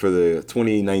them for the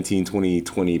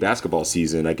 2019-2020 basketball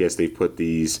season. I guess they put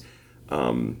these,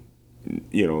 their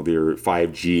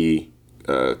 5G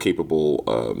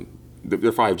capable,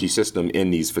 their 5G system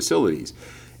in these facilities.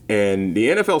 And the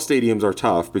NFL stadiums are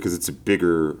tough because it's a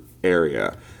bigger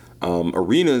area.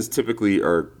 Arenas typically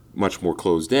are much more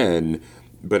closed in,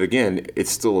 but again, it's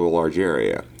still a large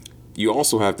area. You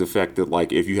also have the fact that,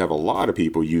 like, if you have a lot of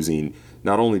people using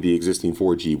not only the existing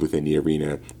 4G within the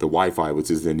arena, the Wi-Fi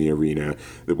which is in the arena,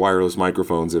 the wireless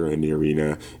microphones that are in the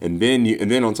arena, and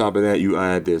then on top of that, you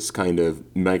add this kind of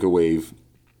microwave,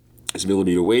 this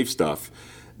millimeter wave stuff,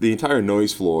 the entire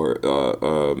noise floor,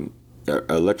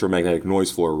 electromagnetic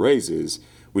noise floor raises,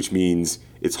 which means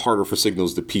it's harder for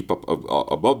signals to peep up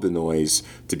above the noise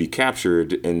to be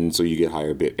captured, and so you get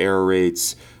higher bit error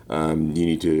rates. You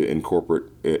need to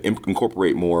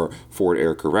incorporate more forward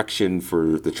error correction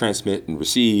for the transmit and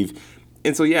receive.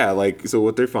 And so, so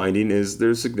what they're finding is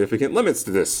there's significant limits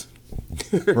to this.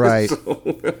 Right. I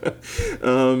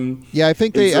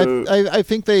think I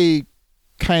think they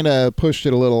kind of pushed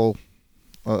it a little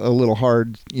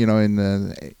hard,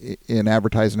 in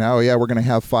advertising. Oh yeah, we're going to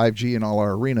have 5G in all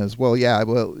our arenas. Well,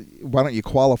 why don't you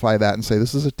qualify that and say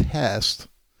this is a test?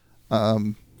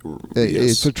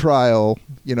 It's a trial.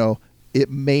 It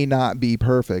may not be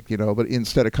perfect. But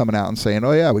instead of coming out and saying,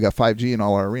 oh yeah, we got 5G in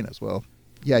all our arenas. Well,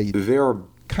 there are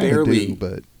barely,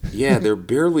 but there are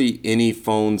barely any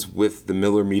phones with the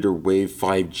millimeter wave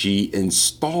 5G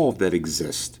installed that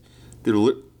exist. They're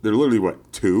literally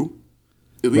what, 2?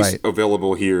 At least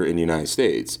available here in the United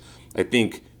States. I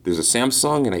think there's a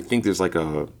Samsung, and I think there's like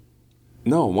one.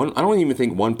 I don't even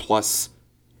think OnePlus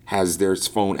has their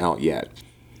phone out yet.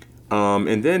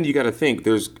 And then you got to think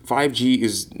there's 5G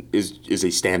is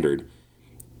a standard,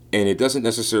 and it's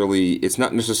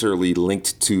not necessarily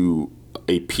linked to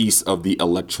a piece of the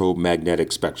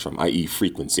electromagnetic spectrum, i.e.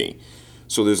 frequency.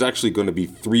 So there's actually going to be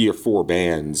 3 or 4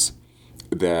 bands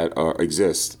that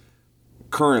exist.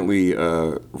 Currently,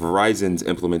 Verizon's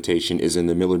implementation is in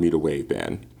the millimeter wave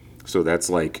band, so that's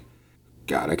like,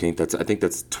 I think that's 18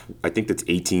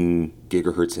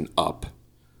 gigahertz and up.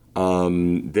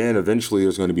 Then eventually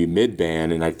there's going to be mid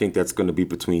band, and I think that's going to be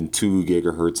between 2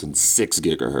 gigahertz and 6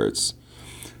 gigahertz.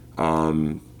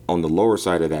 On the lower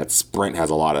side of that, Sprint has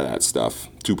a lot of that stuff,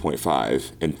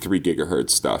 2.5 and 3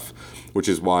 gigahertz stuff, which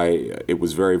is why it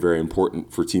was very, very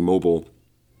important for T-Mobile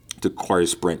to acquire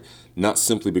Sprint, not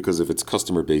simply because of its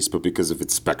customer base, but because of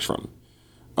its spectrum.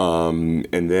 And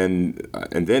then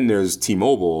there's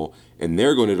T-Mobile, and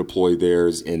they're going to deploy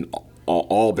theirs in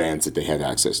all bands that they have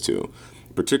access to,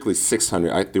 particularly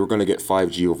 600. They were going to get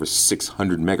 5G over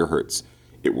 600 megahertz.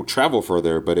 It will travel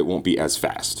further, but it won't be as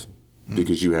fast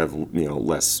because you have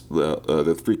less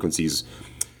the frequencies.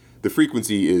 The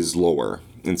frequency is lower.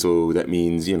 And so that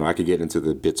means, I could get into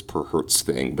the bits per hertz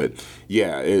thing, but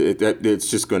it's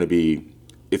just going to be,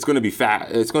 it's going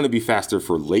to be faster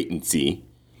for latency.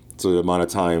 So the amount of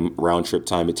time, round trip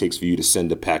time it takes for you to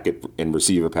send a packet and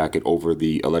receive a packet over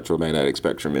the electromagnetic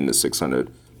spectrum in the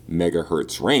 600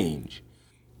 megahertz range,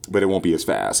 but it won't be as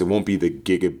fast. It won't be the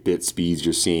gigabit speeds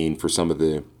you're seeing for some of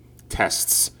the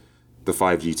tests, the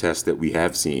 5G tests that we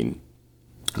have seen.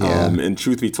 Yeah. And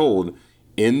truth be told,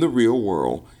 in the real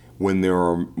world, when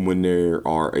there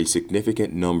are a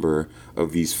significant number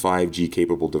of these 5G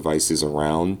capable devices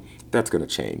around, that's going to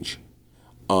change.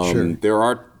 Sure.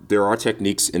 There are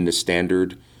techniques in the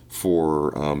standard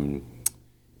for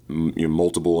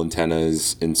multiple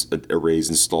antennas arrays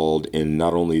installed in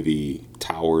not only the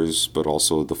towers but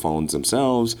also the phones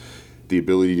themselves. The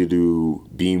ability to do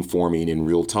beam forming in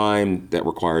real time that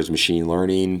requires machine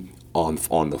learning.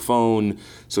 on the phone,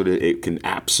 so that it can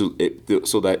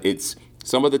so that it's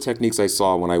some of the techniques I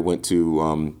saw when I went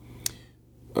to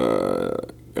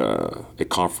a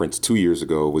conference 2 years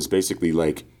ago was basically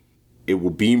like it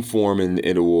will beamform and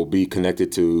it will be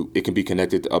connected to, it can be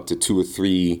connected to up to 2 or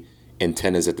 3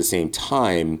 antennas at the same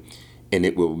time, and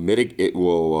it will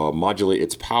modulate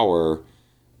its power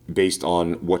based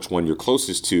on which one you're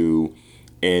closest to,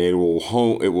 and it will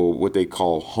what they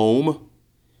call home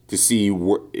to see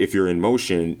if you're in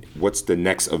motion, what's the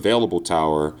next available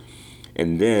tower,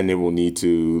 and then it will need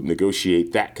to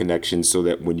negotiate that connection so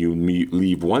that when you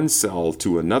leave one cell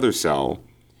to another cell,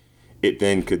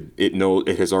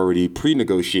 it has already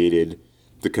pre-negotiated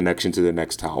the connection to the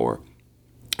next tower.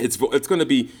 It's going to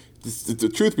be, the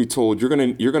truth be told, you're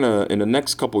gonna in the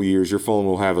next couple years, your phone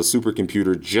will have a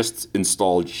supercomputer just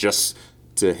installed just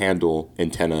to handle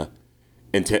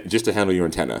just to handle your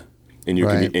antenna and your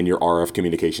and your RF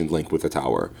communication link with the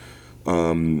tower,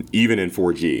 even in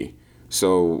 4G.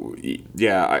 So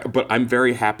yeah, but I'm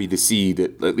very happy to see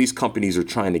that at least companies are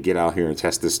trying to get out here and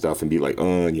test this stuff and be like,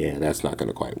 oh yeah, that's not going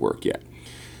to quite work yet.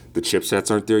 The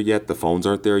chipsets aren't there yet. The phones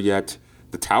aren't there yet.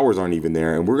 The towers aren't even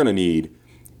there, and we're going to need,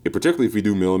 particularly if we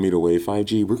do millimeter wave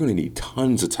 5G, we're going to need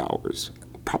tons of towers,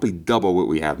 probably double what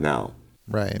we have now.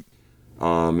 Right.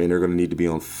 And they're going to need to be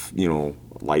on,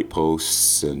 light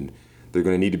posts, and they're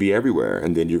going to need to be everywhere.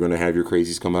 And then you're going to have your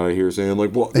crazies come out of here saying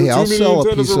like, "Well, hey,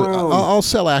 I'll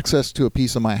sell access to a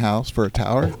piece of my house for a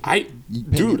tower." I'll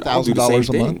do the same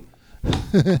thing.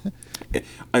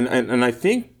 and I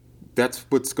think that's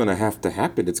what's going to have to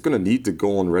happen. It's going to need to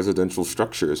go on residential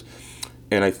structures,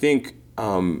 and I think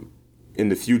in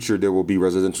the future there will be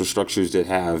residential structures that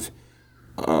have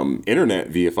internet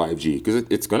via 5G, because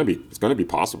it's going to be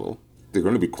possible. They're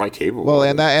going to be quite capable. Well,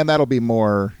 and that'll be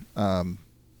more.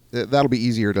 That'll be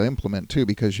easier to implement too,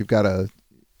 because you've got a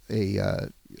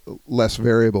less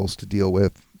variables to deal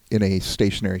with in a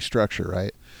stationary structure,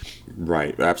 right?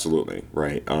 Right, absolutely,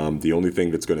 right. The only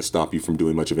thing that's going to stop you from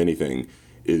doing much of anything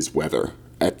is weather.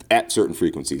 At certain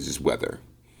frequencies, is weather.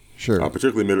 Sure.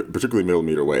 Particularly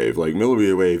millimeter wave. Like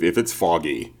millimeter wave, if it's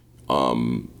foggy,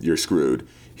 you're screwed.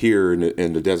 Here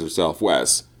in the desert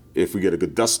Southwest, if we get a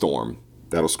good dust storm,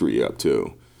 that'll screw you up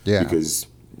too. Yeah. Because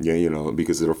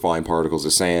there are fine particles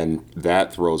of sand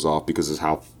that throws off because of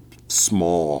how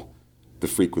small the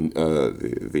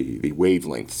the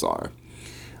wavelengths are.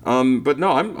 But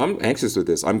no, I'm anxious with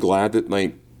this. I'm glad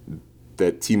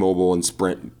that T-Mobile and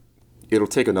Sprint, it'll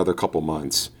take another couple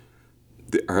months,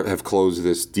 have closed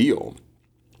this deal,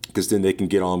 because then they can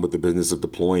get on with the business of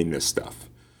deploying this stuff.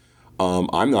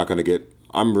 I'm not going to get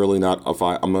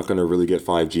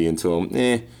 5G until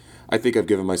I think I've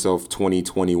given myself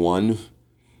 2021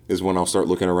 is when I'll start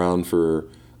looking around for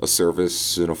a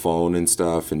service and a phone and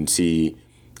stuff and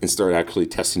start actually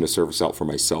testing the service out for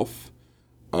myself.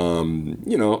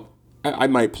 I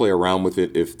might play around with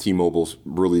it if T-Mobile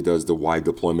really does the wide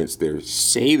deployments they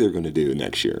say they're going to do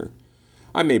next year.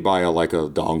 I may buy a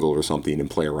dongle or something and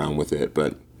play around with it,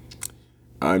 but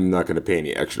I'm not going to pay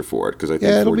any extra for it because I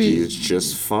think 4G is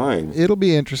just fine. It'll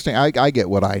be interesting. I get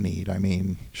what I need. I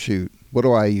mean, shoot, what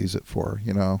do I use it for?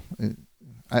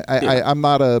 I'm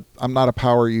not a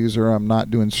power user. I'm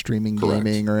not doing streaming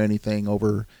gaming or anything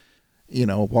over,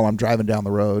 while I'm driving down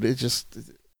the road. It's just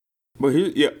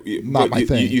not my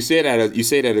thing. You say that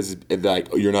as like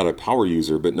you're not a power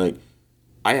user, but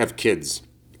I have kids.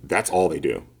 That's all they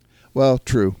do. Well,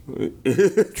 true.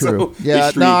 True. So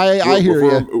yeah. No, I hear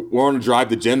you. We're on a drive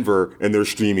to Denver, and they're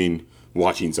streaming,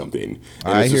 watching something.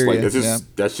 And I hear you.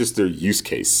 That's just their use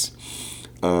case.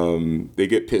 They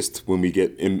get pissed when we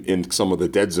get in some of the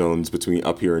dead zones between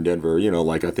up here in Denver.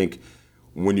 I think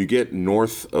when you get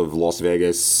north of Las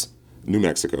Vegas, New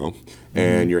Mexico,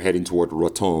 and you're heading toward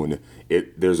Raton,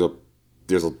 there's a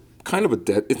kind of a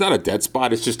dead. It's not a dead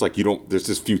spot. It's just there's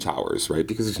just few towers, right?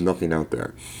 Because there's nothing out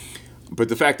there. But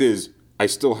the fact is, I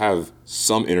still have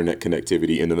some internet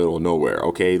connectivity in the middle of nowhere.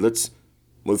 Okay, let's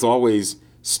always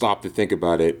stop to think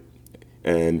about it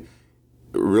and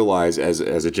realize as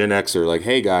a Gen Xer, like,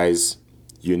 hey guys,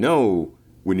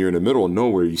 when you're in the middle of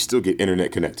nowhere, you still get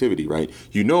internet connectivity, right?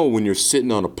 When you're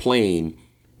sitting on a plane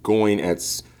going at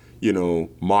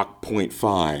Mach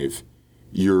 0.5,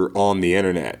 you're on the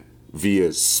internet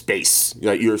via space.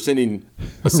 You're sending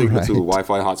a signal to a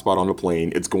Wi-Fi hotspot on the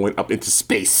plane. It's going up into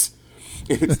space.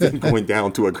 It's then going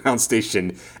down to a ground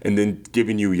station and then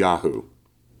giving you Yahoo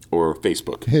or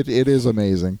Facebook. It is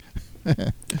amazing.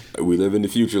 We live in the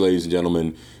future, ladies and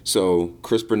gentlemen. So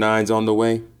CRISPR-9's on the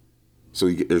way.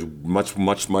 So there's much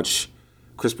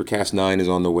CRISPR-Cas9 is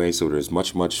on the way. So there's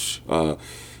much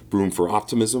room for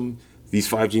optimism. these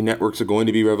 5G networks are going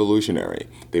to be revolutionary.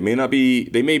 They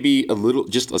may be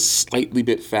just a slightly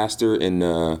bit faster in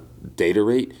data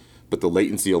rate, but the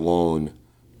latency alone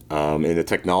and the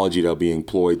technology that'll be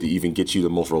employed to even get you the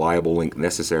most reliable link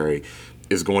necessary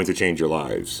is going to change your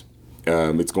lives.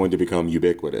 It's going to become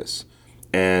ubiquitous.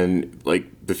 And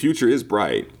like the future is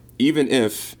bright, even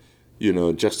if,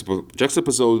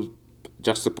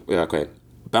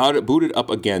 booted up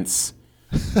against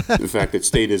the fact that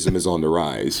statism is on the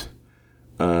rise.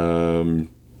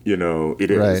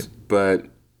 It is, right. But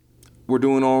we're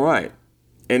doing all right.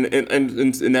 And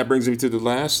that brings me to the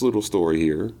last little story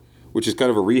here, which is kind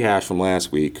of a rehash from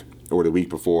last week or the week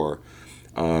before,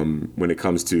 when it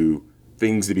comes to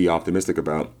things to be optimistic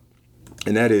about.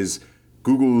 And that is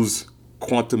Google's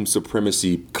quantum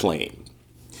supremacy claim.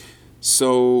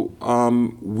 So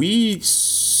we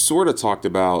sort of talked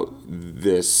about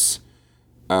this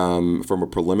from a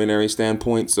preliminary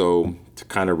standpoint. So to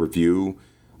kind of review,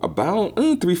 about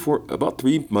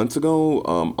 3 months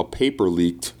ago, a paper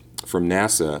leaked from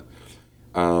NASA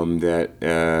that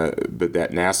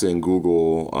NASA and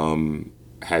Google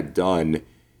had done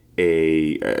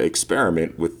a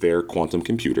experiment with their quantum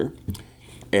computer,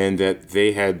 and that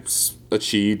they had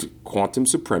achieved quantum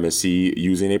supremacy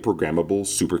using a programmable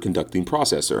superconducting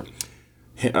processor.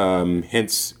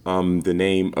 Hence the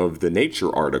name of the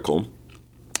Nature article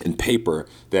and paper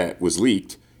that was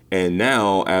leaked, and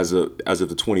now as of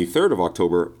the 23rd of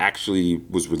October actually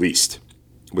was released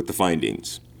with the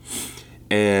findings.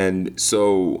 And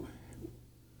so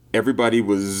everybody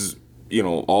was,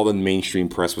 all the mainstream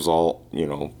press was all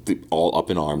up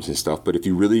in arms and stuff. But if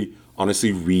you really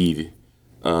honestly read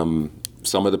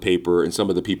some of the paper and some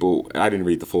of the people, I didn't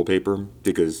read the full paper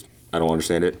because I don't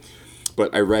understand it,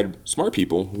 but I read smart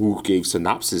people who gave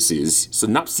synopses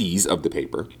of the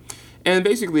paper. And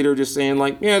basically they're just saying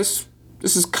like, yeah,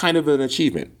 this is kind of an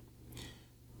achievement.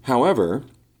 However,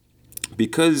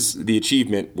 because the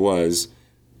achievement was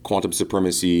quantum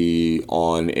supremacy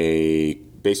on a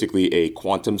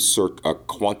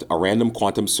random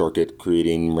quantum circuit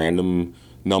creating random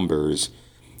numbers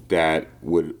that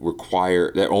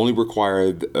only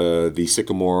required the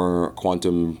Sycamore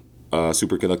quantum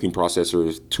superconducting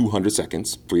processor 200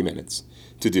 seconds, 3 minutes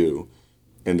to do,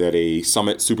 and that a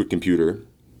Summit supercomputer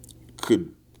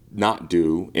could not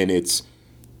do in its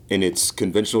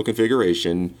conventional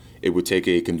configuration. It would take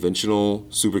a conventional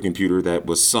supercomputer that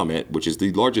was Summit, which is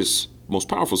the largest, most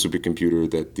powerful supercomputer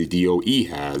that the DOE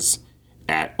has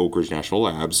at Oak Ridge National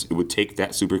Labs. It would take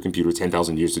that supercomputer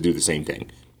 10,000 years to do the same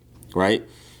thing, right?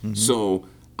 Mm-hmm. So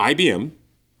IBM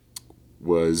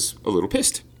was a little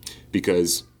pissed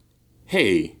because,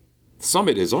 hey,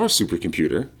 Summit is our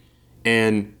supercomputer,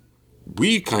 and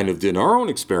we kind of did our own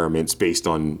experiments based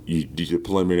on the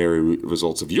preliminary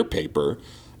results of your paper,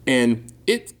 and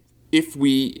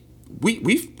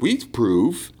we've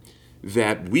proved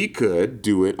that we could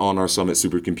do it on our Summit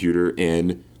supercomputer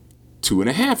in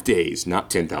 2.5 days, not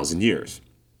 10,000 years.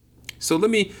 So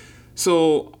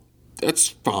that's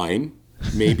fine.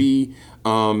 Maybe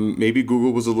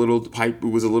Google was a little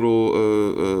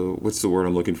what's the word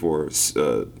I'm looking for?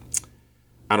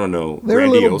 I don't know. They were a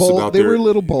little bold. They were a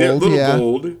little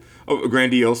bold.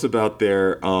 Grandiose about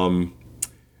their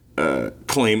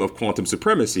claim of quantum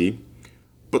supremacy.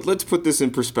 But let's put this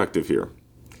in perspective here.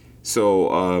 So,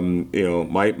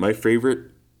 my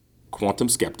favorite quantum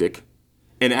skeptic,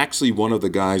 and actually one of the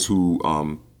guys who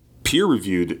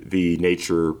peer-reviewed the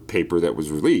Nature paper that was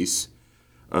released,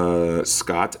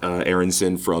 Scott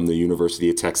Aronson from the University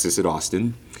of Texas at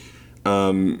Austin,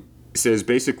 says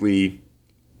basically,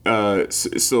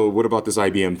 so what about this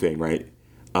IBM thing, right?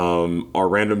 Are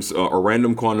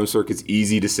random quantum circuits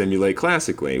easy to simulate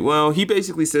classically? Well, he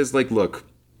basically says, like, look,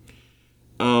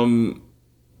 IBM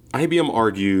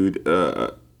argued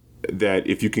that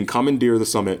if you can commandeer the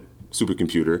Summit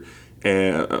supercomputer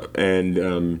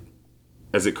and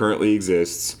as it currently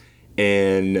exists,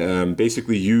 and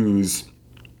basically use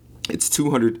its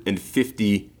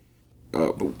 250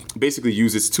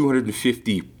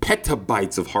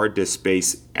 petabytes of hard disk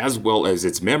space as well as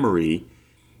its memory,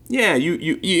 yeah,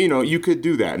 you could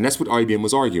do that. And that's what IBM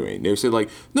was arguing. They said,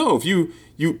 like, no, if you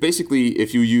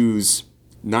use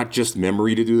not just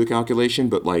memory to do the calculation,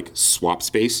 but like swap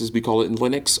space, as we call it in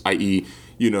Linux, i.e.,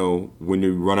 when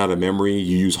you run out of memory,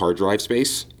 you use hard drive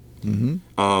space.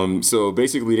 Mm-hmm. So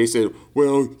basically they said,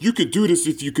 well, you could do this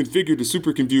if you configure the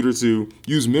supercomputer to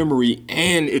use memory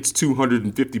and its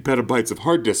 250 petabytes of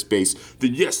hard disk space,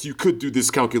 then yes, you could do this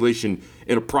calculation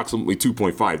in approximately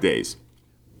 2.5 days.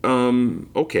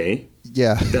 Okay.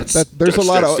 Yeah, there's a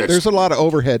lot of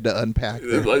overhead to unpack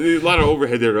there. A lot of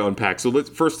overhead there to unpack. So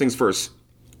first things first.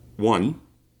 One,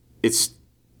 it's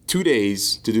 2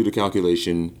 days to do the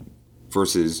calculation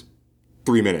versus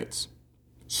 3 minutes.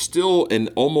 Still an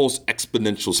almost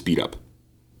exponential speed up.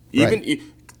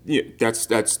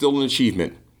 That's still an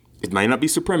achievement. It might not be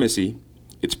supremacy.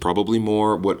 It's probably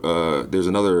more what there's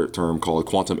another term called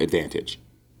quantum advantage.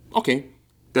 Okay,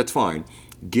 that's fine.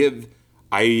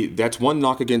 That's one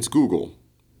knock against Google,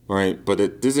 right? But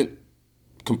it doesn't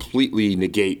completely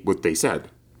negate what they said,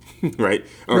 right?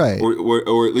 Right.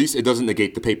 Or at least it doesn't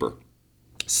negate the paper.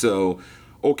 So,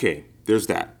 okay, there's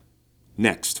that.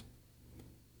 Next,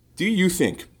 do you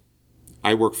think,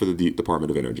 I work for the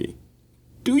Department of Energy,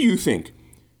 do you think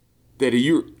that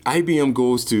IBM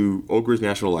goes to Oak Ridge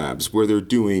National Labs where they're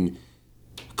doing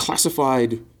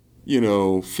classified,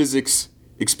 physics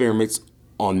experiments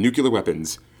on nuclear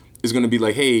weapons is going to be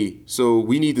like, hey, so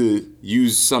we need to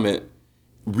use Summit,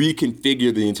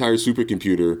 reconfigure the entire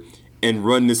supercomputer, and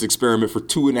run this experiment for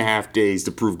 2.5 days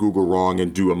to prove Google wrong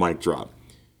and do a mic drop?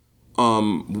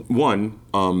 Oak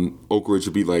Ridge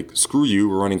would be like, screw you,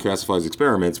 we're running classified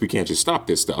experiments. We can't just stop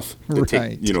this stuff. It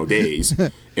take, days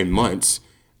and months.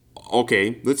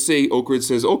 Okay, let's say Oak Ridge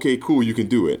says, okay, cool, you can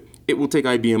do it. It will take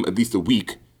IBM at least a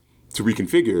week to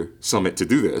reconfigure Summit to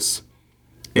do this.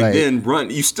 And then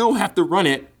you still have to run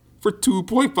it for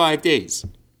 2.5 days.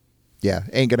 Yeah,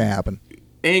 ain't going to happen.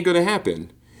 Ain't going to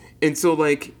happen. And so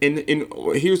and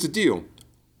here's the deal.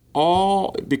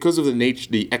 Because of the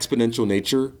exponential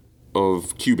nature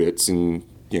of qubits and,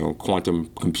 quantum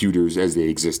computers as they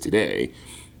exist today,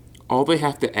 all they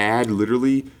have to add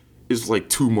literally is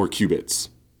 2 more qubits.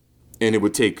 And it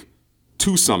would take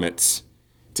 2 summits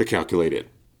to calculate it.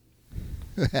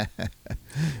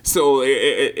 So,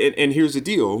 and here's the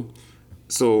deal.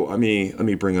 So let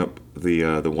me bring up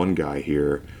the one guy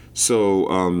here.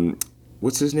 So,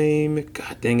 what's his name?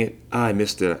 God dang it, I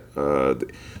missed it.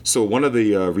 So one of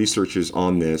the researchers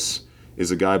on this is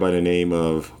a guy by the name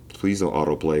of, please don't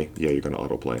autoplay. Yeah, you're gonna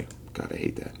autoplay. God, I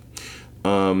hate that.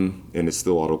 And it's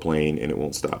still autoplaying and it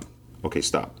won't stop. Okay,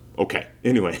 stop. Okay.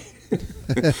 Anyway.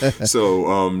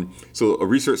 So a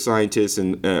research scientist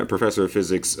and professor of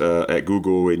physics at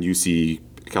Google and UC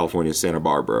California, Santa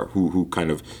Barbara, who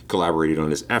kind of collaborated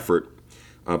on this effort,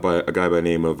 by a guy by the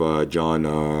name of John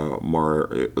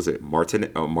Martinez.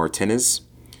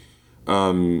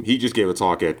 He just gave a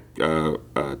talk at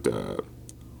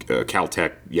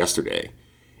Caltech yesterday,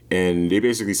 and they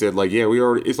basically said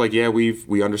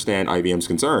we understand IBM's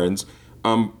concerns.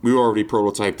 We already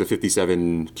prototyped the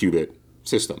 57 qubit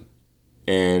system.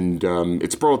 And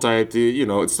it's prototyped,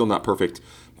 it's still not perfect,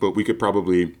 but we could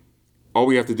probably, all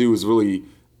we have to do is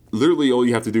literally all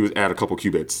you have to do is add a couple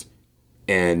qubits.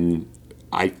 And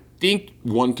I think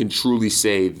one can truly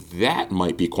say that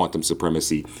might be quantum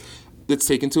supremacy. Let's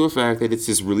take into effect that it's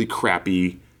this really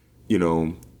crappy,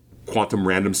 quantum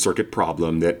random circuit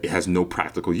problem that has no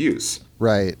practical use.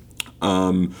 Right.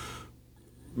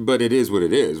 But it is what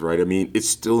it is, right? I mean, it's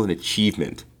still an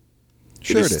achievement.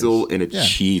 Sure, it is still an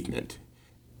achievement.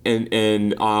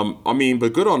 And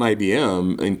but good on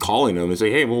IBM in calling them and say,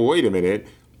 hey, well, wait a minute.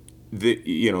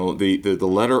 The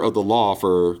letter of the law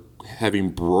for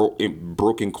having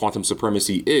broken quantum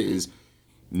supremacy is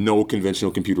no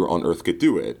conventional computer on Earth could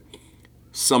do it.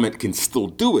 Summit can still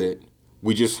do it.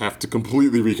 We just have to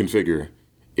completely reconfigure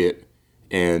it.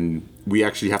 And we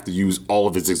actually have to use all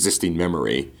of its existing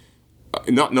memory.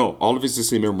 All of its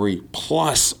existing memory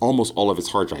plus almost all of its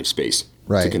hard drive space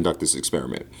to conduct this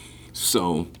experiment.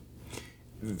 So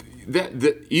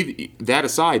that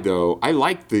aside, though, I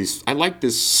like this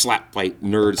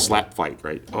nerd slap fight,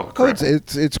 right? Oh, crap.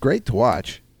 It's great to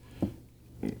watch.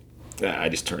 I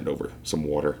just turned over some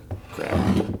water.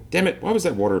 Crap. Damn it! Why was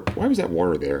that water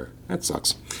there? That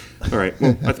sucks. All right,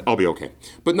 well, I'll be okay.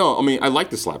 But no, I like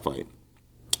the slap fight.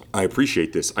 I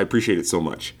appreciate this. I appreciate it so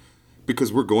much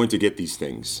because we're going to get these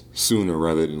things sooner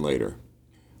rather than later.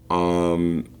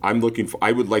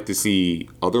 I would like to see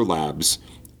other labs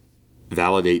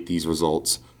validate these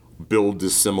results, build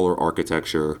this similar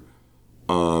architecture.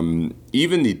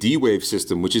 Even the D-Wave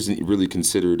system, which isn't really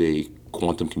considered a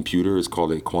quantum computer, is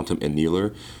called a quantum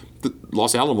annealer.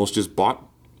 Los Alamos just bought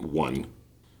one.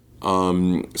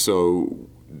 So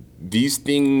these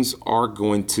things are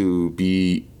going to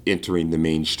be entering the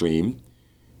mainstream.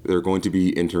 They're going to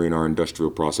be entering our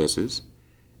industrial processes.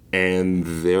 And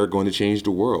they're going to change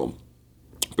the world.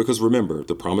 Because remember,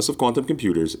 the promise of quantum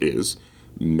computers is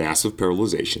massive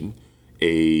parallelization,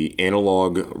 a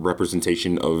analog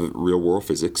representation of real world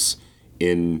physics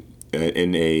in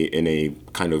a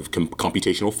kind of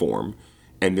computational form,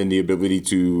 and then the ability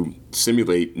to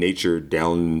simulate nature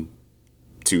down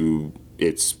to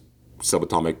its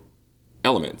subatomic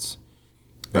elements.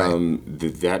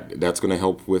 That's going to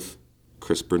help with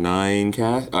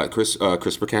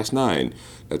CRISPR-Cas9.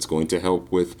 That's going to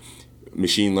help with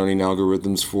machine learning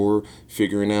algorithms for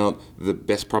figuring out the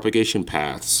best propagation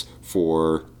paths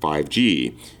for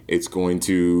 5G. It's going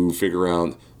to figure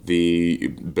out the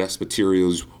best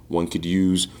materials one could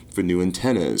use for new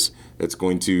antennas. That's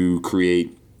going to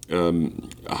create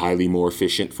highly more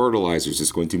efficient fertilizers.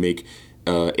 It's going to make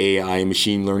AI and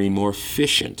machine learning more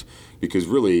efficient, because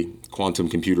really quantum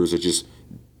computers are just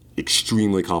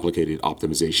extremely complicated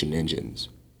optimization engines.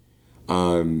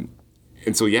 And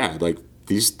so like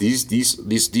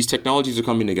these technologies are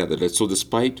coming together. So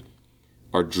despite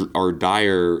our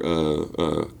dire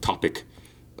topic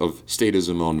of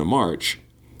statism on the march,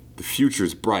 the future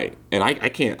is bright. And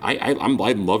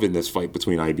I'm loving this fight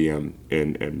between IBM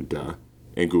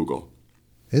and Google.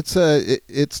 It's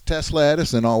Tesla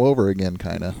Edison all over again,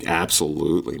 kind of.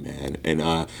 Absolutely, man.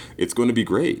 And it's going to be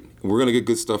great. We're going to get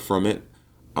good stuff from it.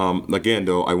 Again,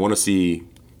 though, I want to see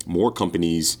more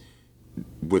companies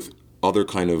with other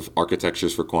kind of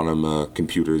architectures for quantum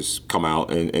computers come out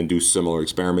and do similar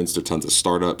experiments. There are tons of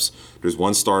startups. There's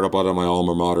one startup out of my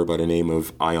alma mater by the name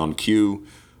of IonQ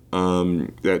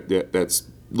that's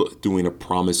doing a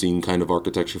promising kind of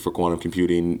architecture for quantum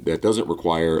computing that doesn't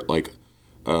require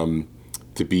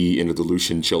to be in a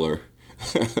dilution chiller,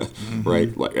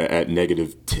 right? Like at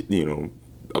negative,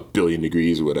 a billion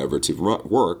degrees or whatever to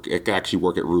work. It can actually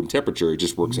work at room temperature. It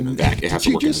just works in a vacuum. It has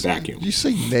to work in a vacuum. Did you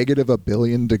say negative a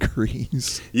billion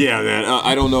degrees? Yeah, man.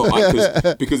 I don't know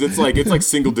because it's like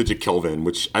single digit Kelvin,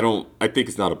 which I think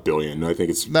it's not a billion. I think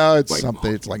it's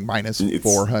something. It's like minus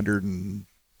 400 and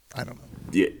I don't know.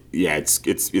 Yeah.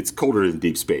 It's colder than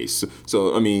deep space.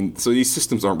 So these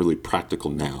systems aren't really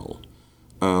practical now.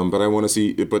 But I want to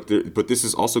see. But this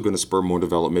is also going to spur more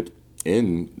development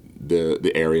in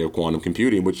the area of quantum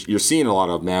computing, which you're seeing a lot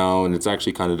of now, and it's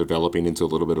actually kind of developing into a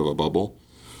little bit of a bubble.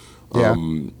 Yeah.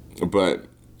 But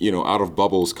out of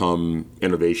bubbles come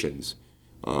innovations.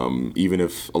 Even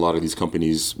if a lot of these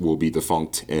companies will be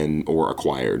defunct or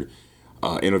acquired,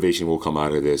 innovation will come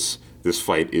out of this. This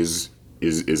fight is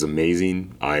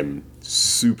amazing. I'm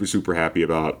super, super happy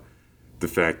about the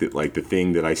fact that the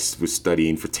thing that I was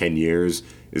studying for 10 years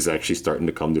is actually starting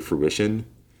to come to fruition.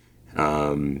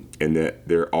 And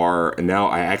that now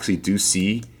I actually do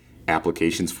see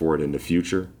applications for it in the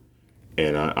future.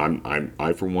 And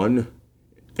I for one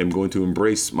am going to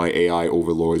embrace my AI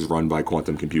overlords run by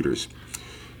quantum computers.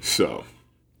 So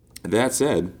that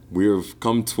said, we have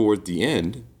come toward the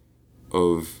end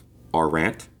of our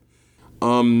rant.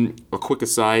 A quick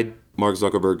aside, Mark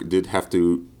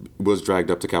Zuckerberg was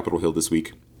dragged up to Capitol Hill this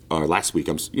week, or last week.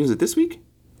 Was it this week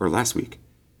or last week?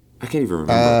 I can't even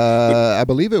remember. I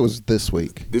believe it was this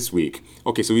week. This week.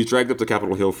 Okay, so he's dragged up to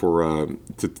Capitol Hill for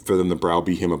them to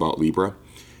browbeat him about Libra,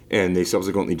 and they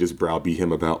subsequently just browbeat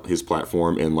him about his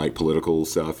platform and political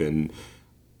stuff. And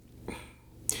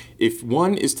if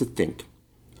one is to think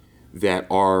that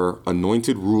our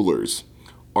anointed rulers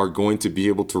are going to be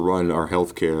able to run our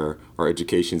healthcare, our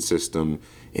education system,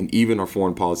 and even our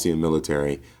foreign policy and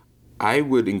military, I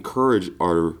would encourage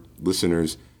our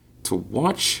listeners to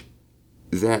watch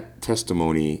that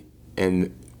testimony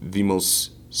and the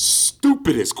most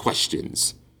stupidest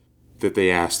questions that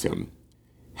they asked him,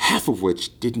 half of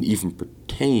which didn't even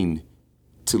pertain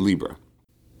to Libra,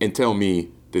 and tell me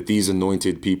that these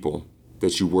anointed people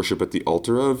that you worship at the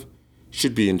altar of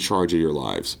should be in charge of your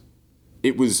lives.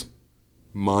 It was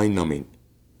mind-numbing.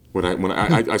 When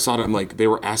I saw that, I'm like, they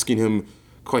were asking him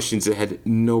questions that had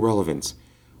no relevance.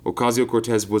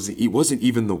 Ocasio-Cortez wasn't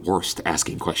even the worst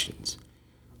asking questions.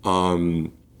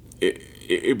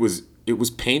 It was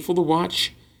painful to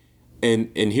watch, and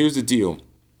here's the deal: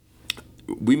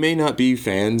 we may not be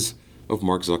fans of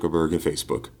Mark Zuckerberg and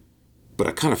Facebook, but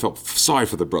I kind of felt sorry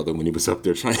for the brother when he was up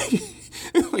there trying.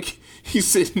 He's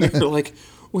sitting there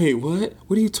wait, what?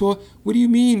 What do you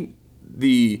mean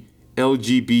the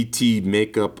LGBT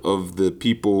makeup of the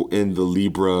people in the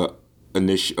Libra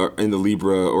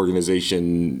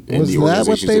organization? Was that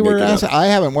what they were asking? I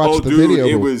haven't watched the video.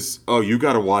 It was. Oh, you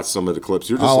got to watch some of the clips.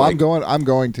 You're just I'm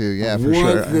going to. Yeah, for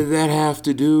sure. What did that have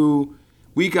to do?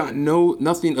 We got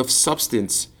nothing of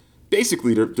substance.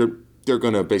 Basically, they're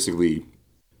gonna basically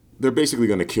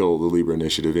gonna kill the Libra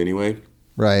initiative anyway.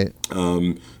 Right.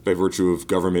 By virtue of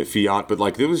government fiat,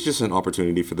 but there was just an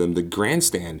opportunity for them to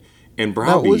grandstand and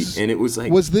browbeat, and it was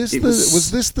was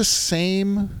this the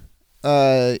same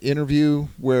interview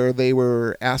where they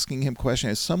were asking him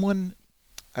questions? Someone,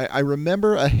 I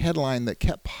remember a headline that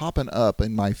kept popping up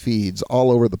in my feeds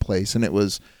all over the place, and it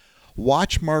was,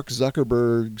 "Watch Mark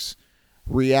Zuckerberg's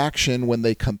reaction when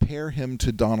they compare him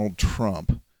to Donald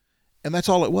Trump." And that's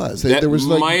all it was. That There was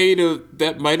might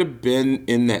have been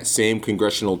in that same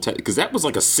congressional because that was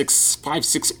like a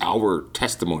 5-6 hour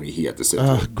testimony he had to sit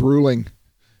through. Grueling.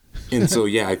 And so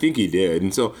yeah, I think he did.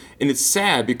 And it's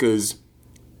sad because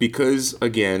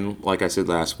again, like I said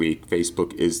last week,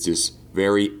 Facebook is this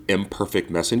very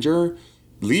imperfect messenger.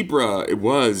 Libra, it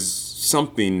was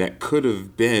something that could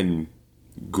have been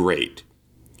great.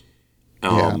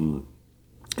 And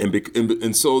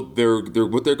so they're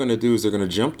what they're going to do is they're going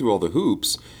to jump through all the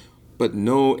hoops, but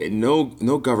no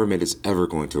government is ever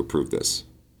going to approve this.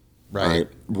 Right.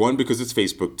 One, because it's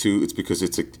Facebook. Two, it's because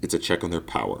it's a check on their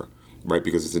power, right?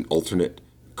 Because it's an alternate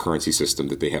currency system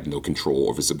that they have no control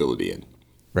or visibility in.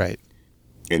 Right.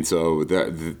 And so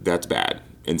that's bad.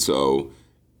 And so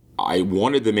I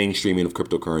wanted the mainstreaming of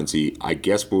cryptocurrency. I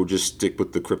guess we'll just stick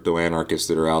with the crypto anarchists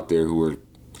that are out there who are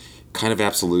kind of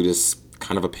absolutists,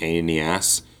 kind of a pain in the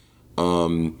ass.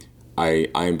 I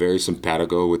am very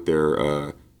simpatico with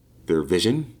their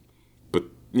vision, but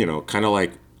kind of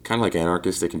like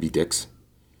anarchists, they can be dicks.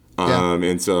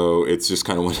 And so it's just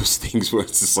kind of one of those things where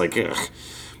it's just like, ugh.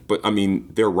 But I mean,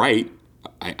 they're right.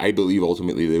 I believe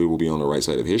ultimately they will be on the right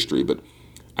side of history, but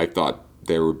I thought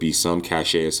there would be some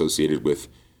cachet associated with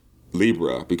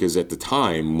Libra because at the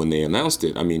time when they announced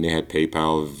it, I mean, they had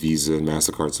PayPal, Visa, and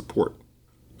MasterCard support.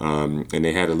 And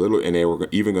they had and they were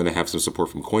even going to have some support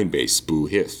from Coinbase, boo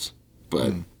hiss.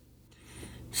 But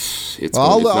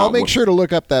I'll make sure to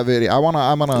look up that video. I'm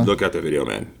gonna look at the video,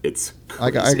 man. It's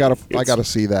crazy. I gotta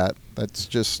see that. That's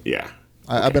just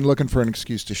I've been looking for an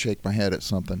excuse to shake my head at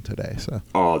something today. So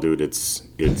dude, it's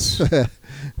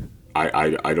I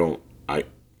don't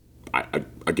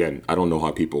know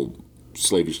how people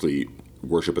slavishly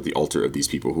worship at the altar of these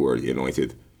people who are the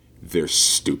anointed. They're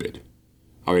stupid.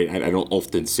 I mean, I don't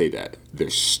often say that.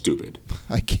 They're stupid.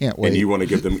 I can't wait. And you want to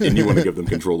give them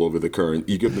control over the current.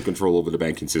 You give them control over the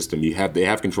banking system. They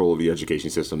have control over the education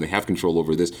system. They have control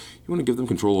over this. You want to give them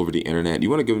control over the internet. You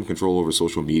want to give them control over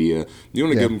social media. You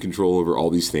want to give them control over all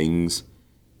these things.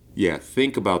 Yeah,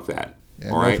 think about that.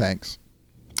 Yeah, all right. Thanks.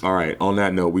 All right. On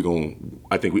that note,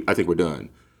 I think we're done.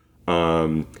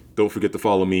 Don't forget to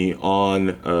follow me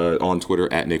on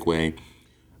Twitter at Nick Wang.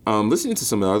 Listening to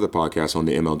some other podcasts on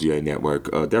the MLGA network,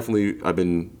 definitely I've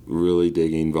been really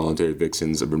digging Voluntary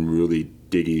Vixens. I've been really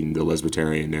digging the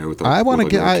Lesbitarian there.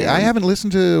 I haven't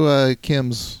listened to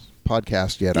Kim's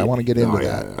podcast yet. I want to get into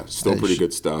that. Yeah. Still pretty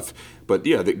good stuff. But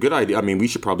yeah, the good idea. I mean, we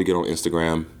should probably get on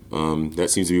Instagram. That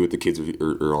seems to be what the kids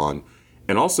are on.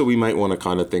 And also we might want to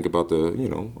kind of think about the,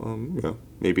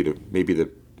 maybe the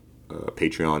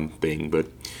Patreon thing. But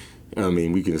I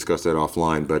mean, we can discuss that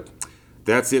offline. But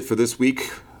that's it for this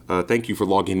week. Thank you for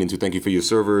logging into. Thank you for your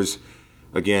servers.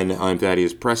 Again, I'm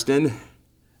Thaddeus Preston.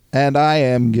 And I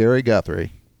am Gary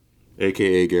Guthrie.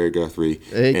 A.K.A. Gary Guthrie.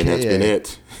 AKA. And that's been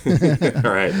it.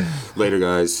 All right. Later,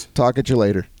 guys. Talk at you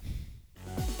later.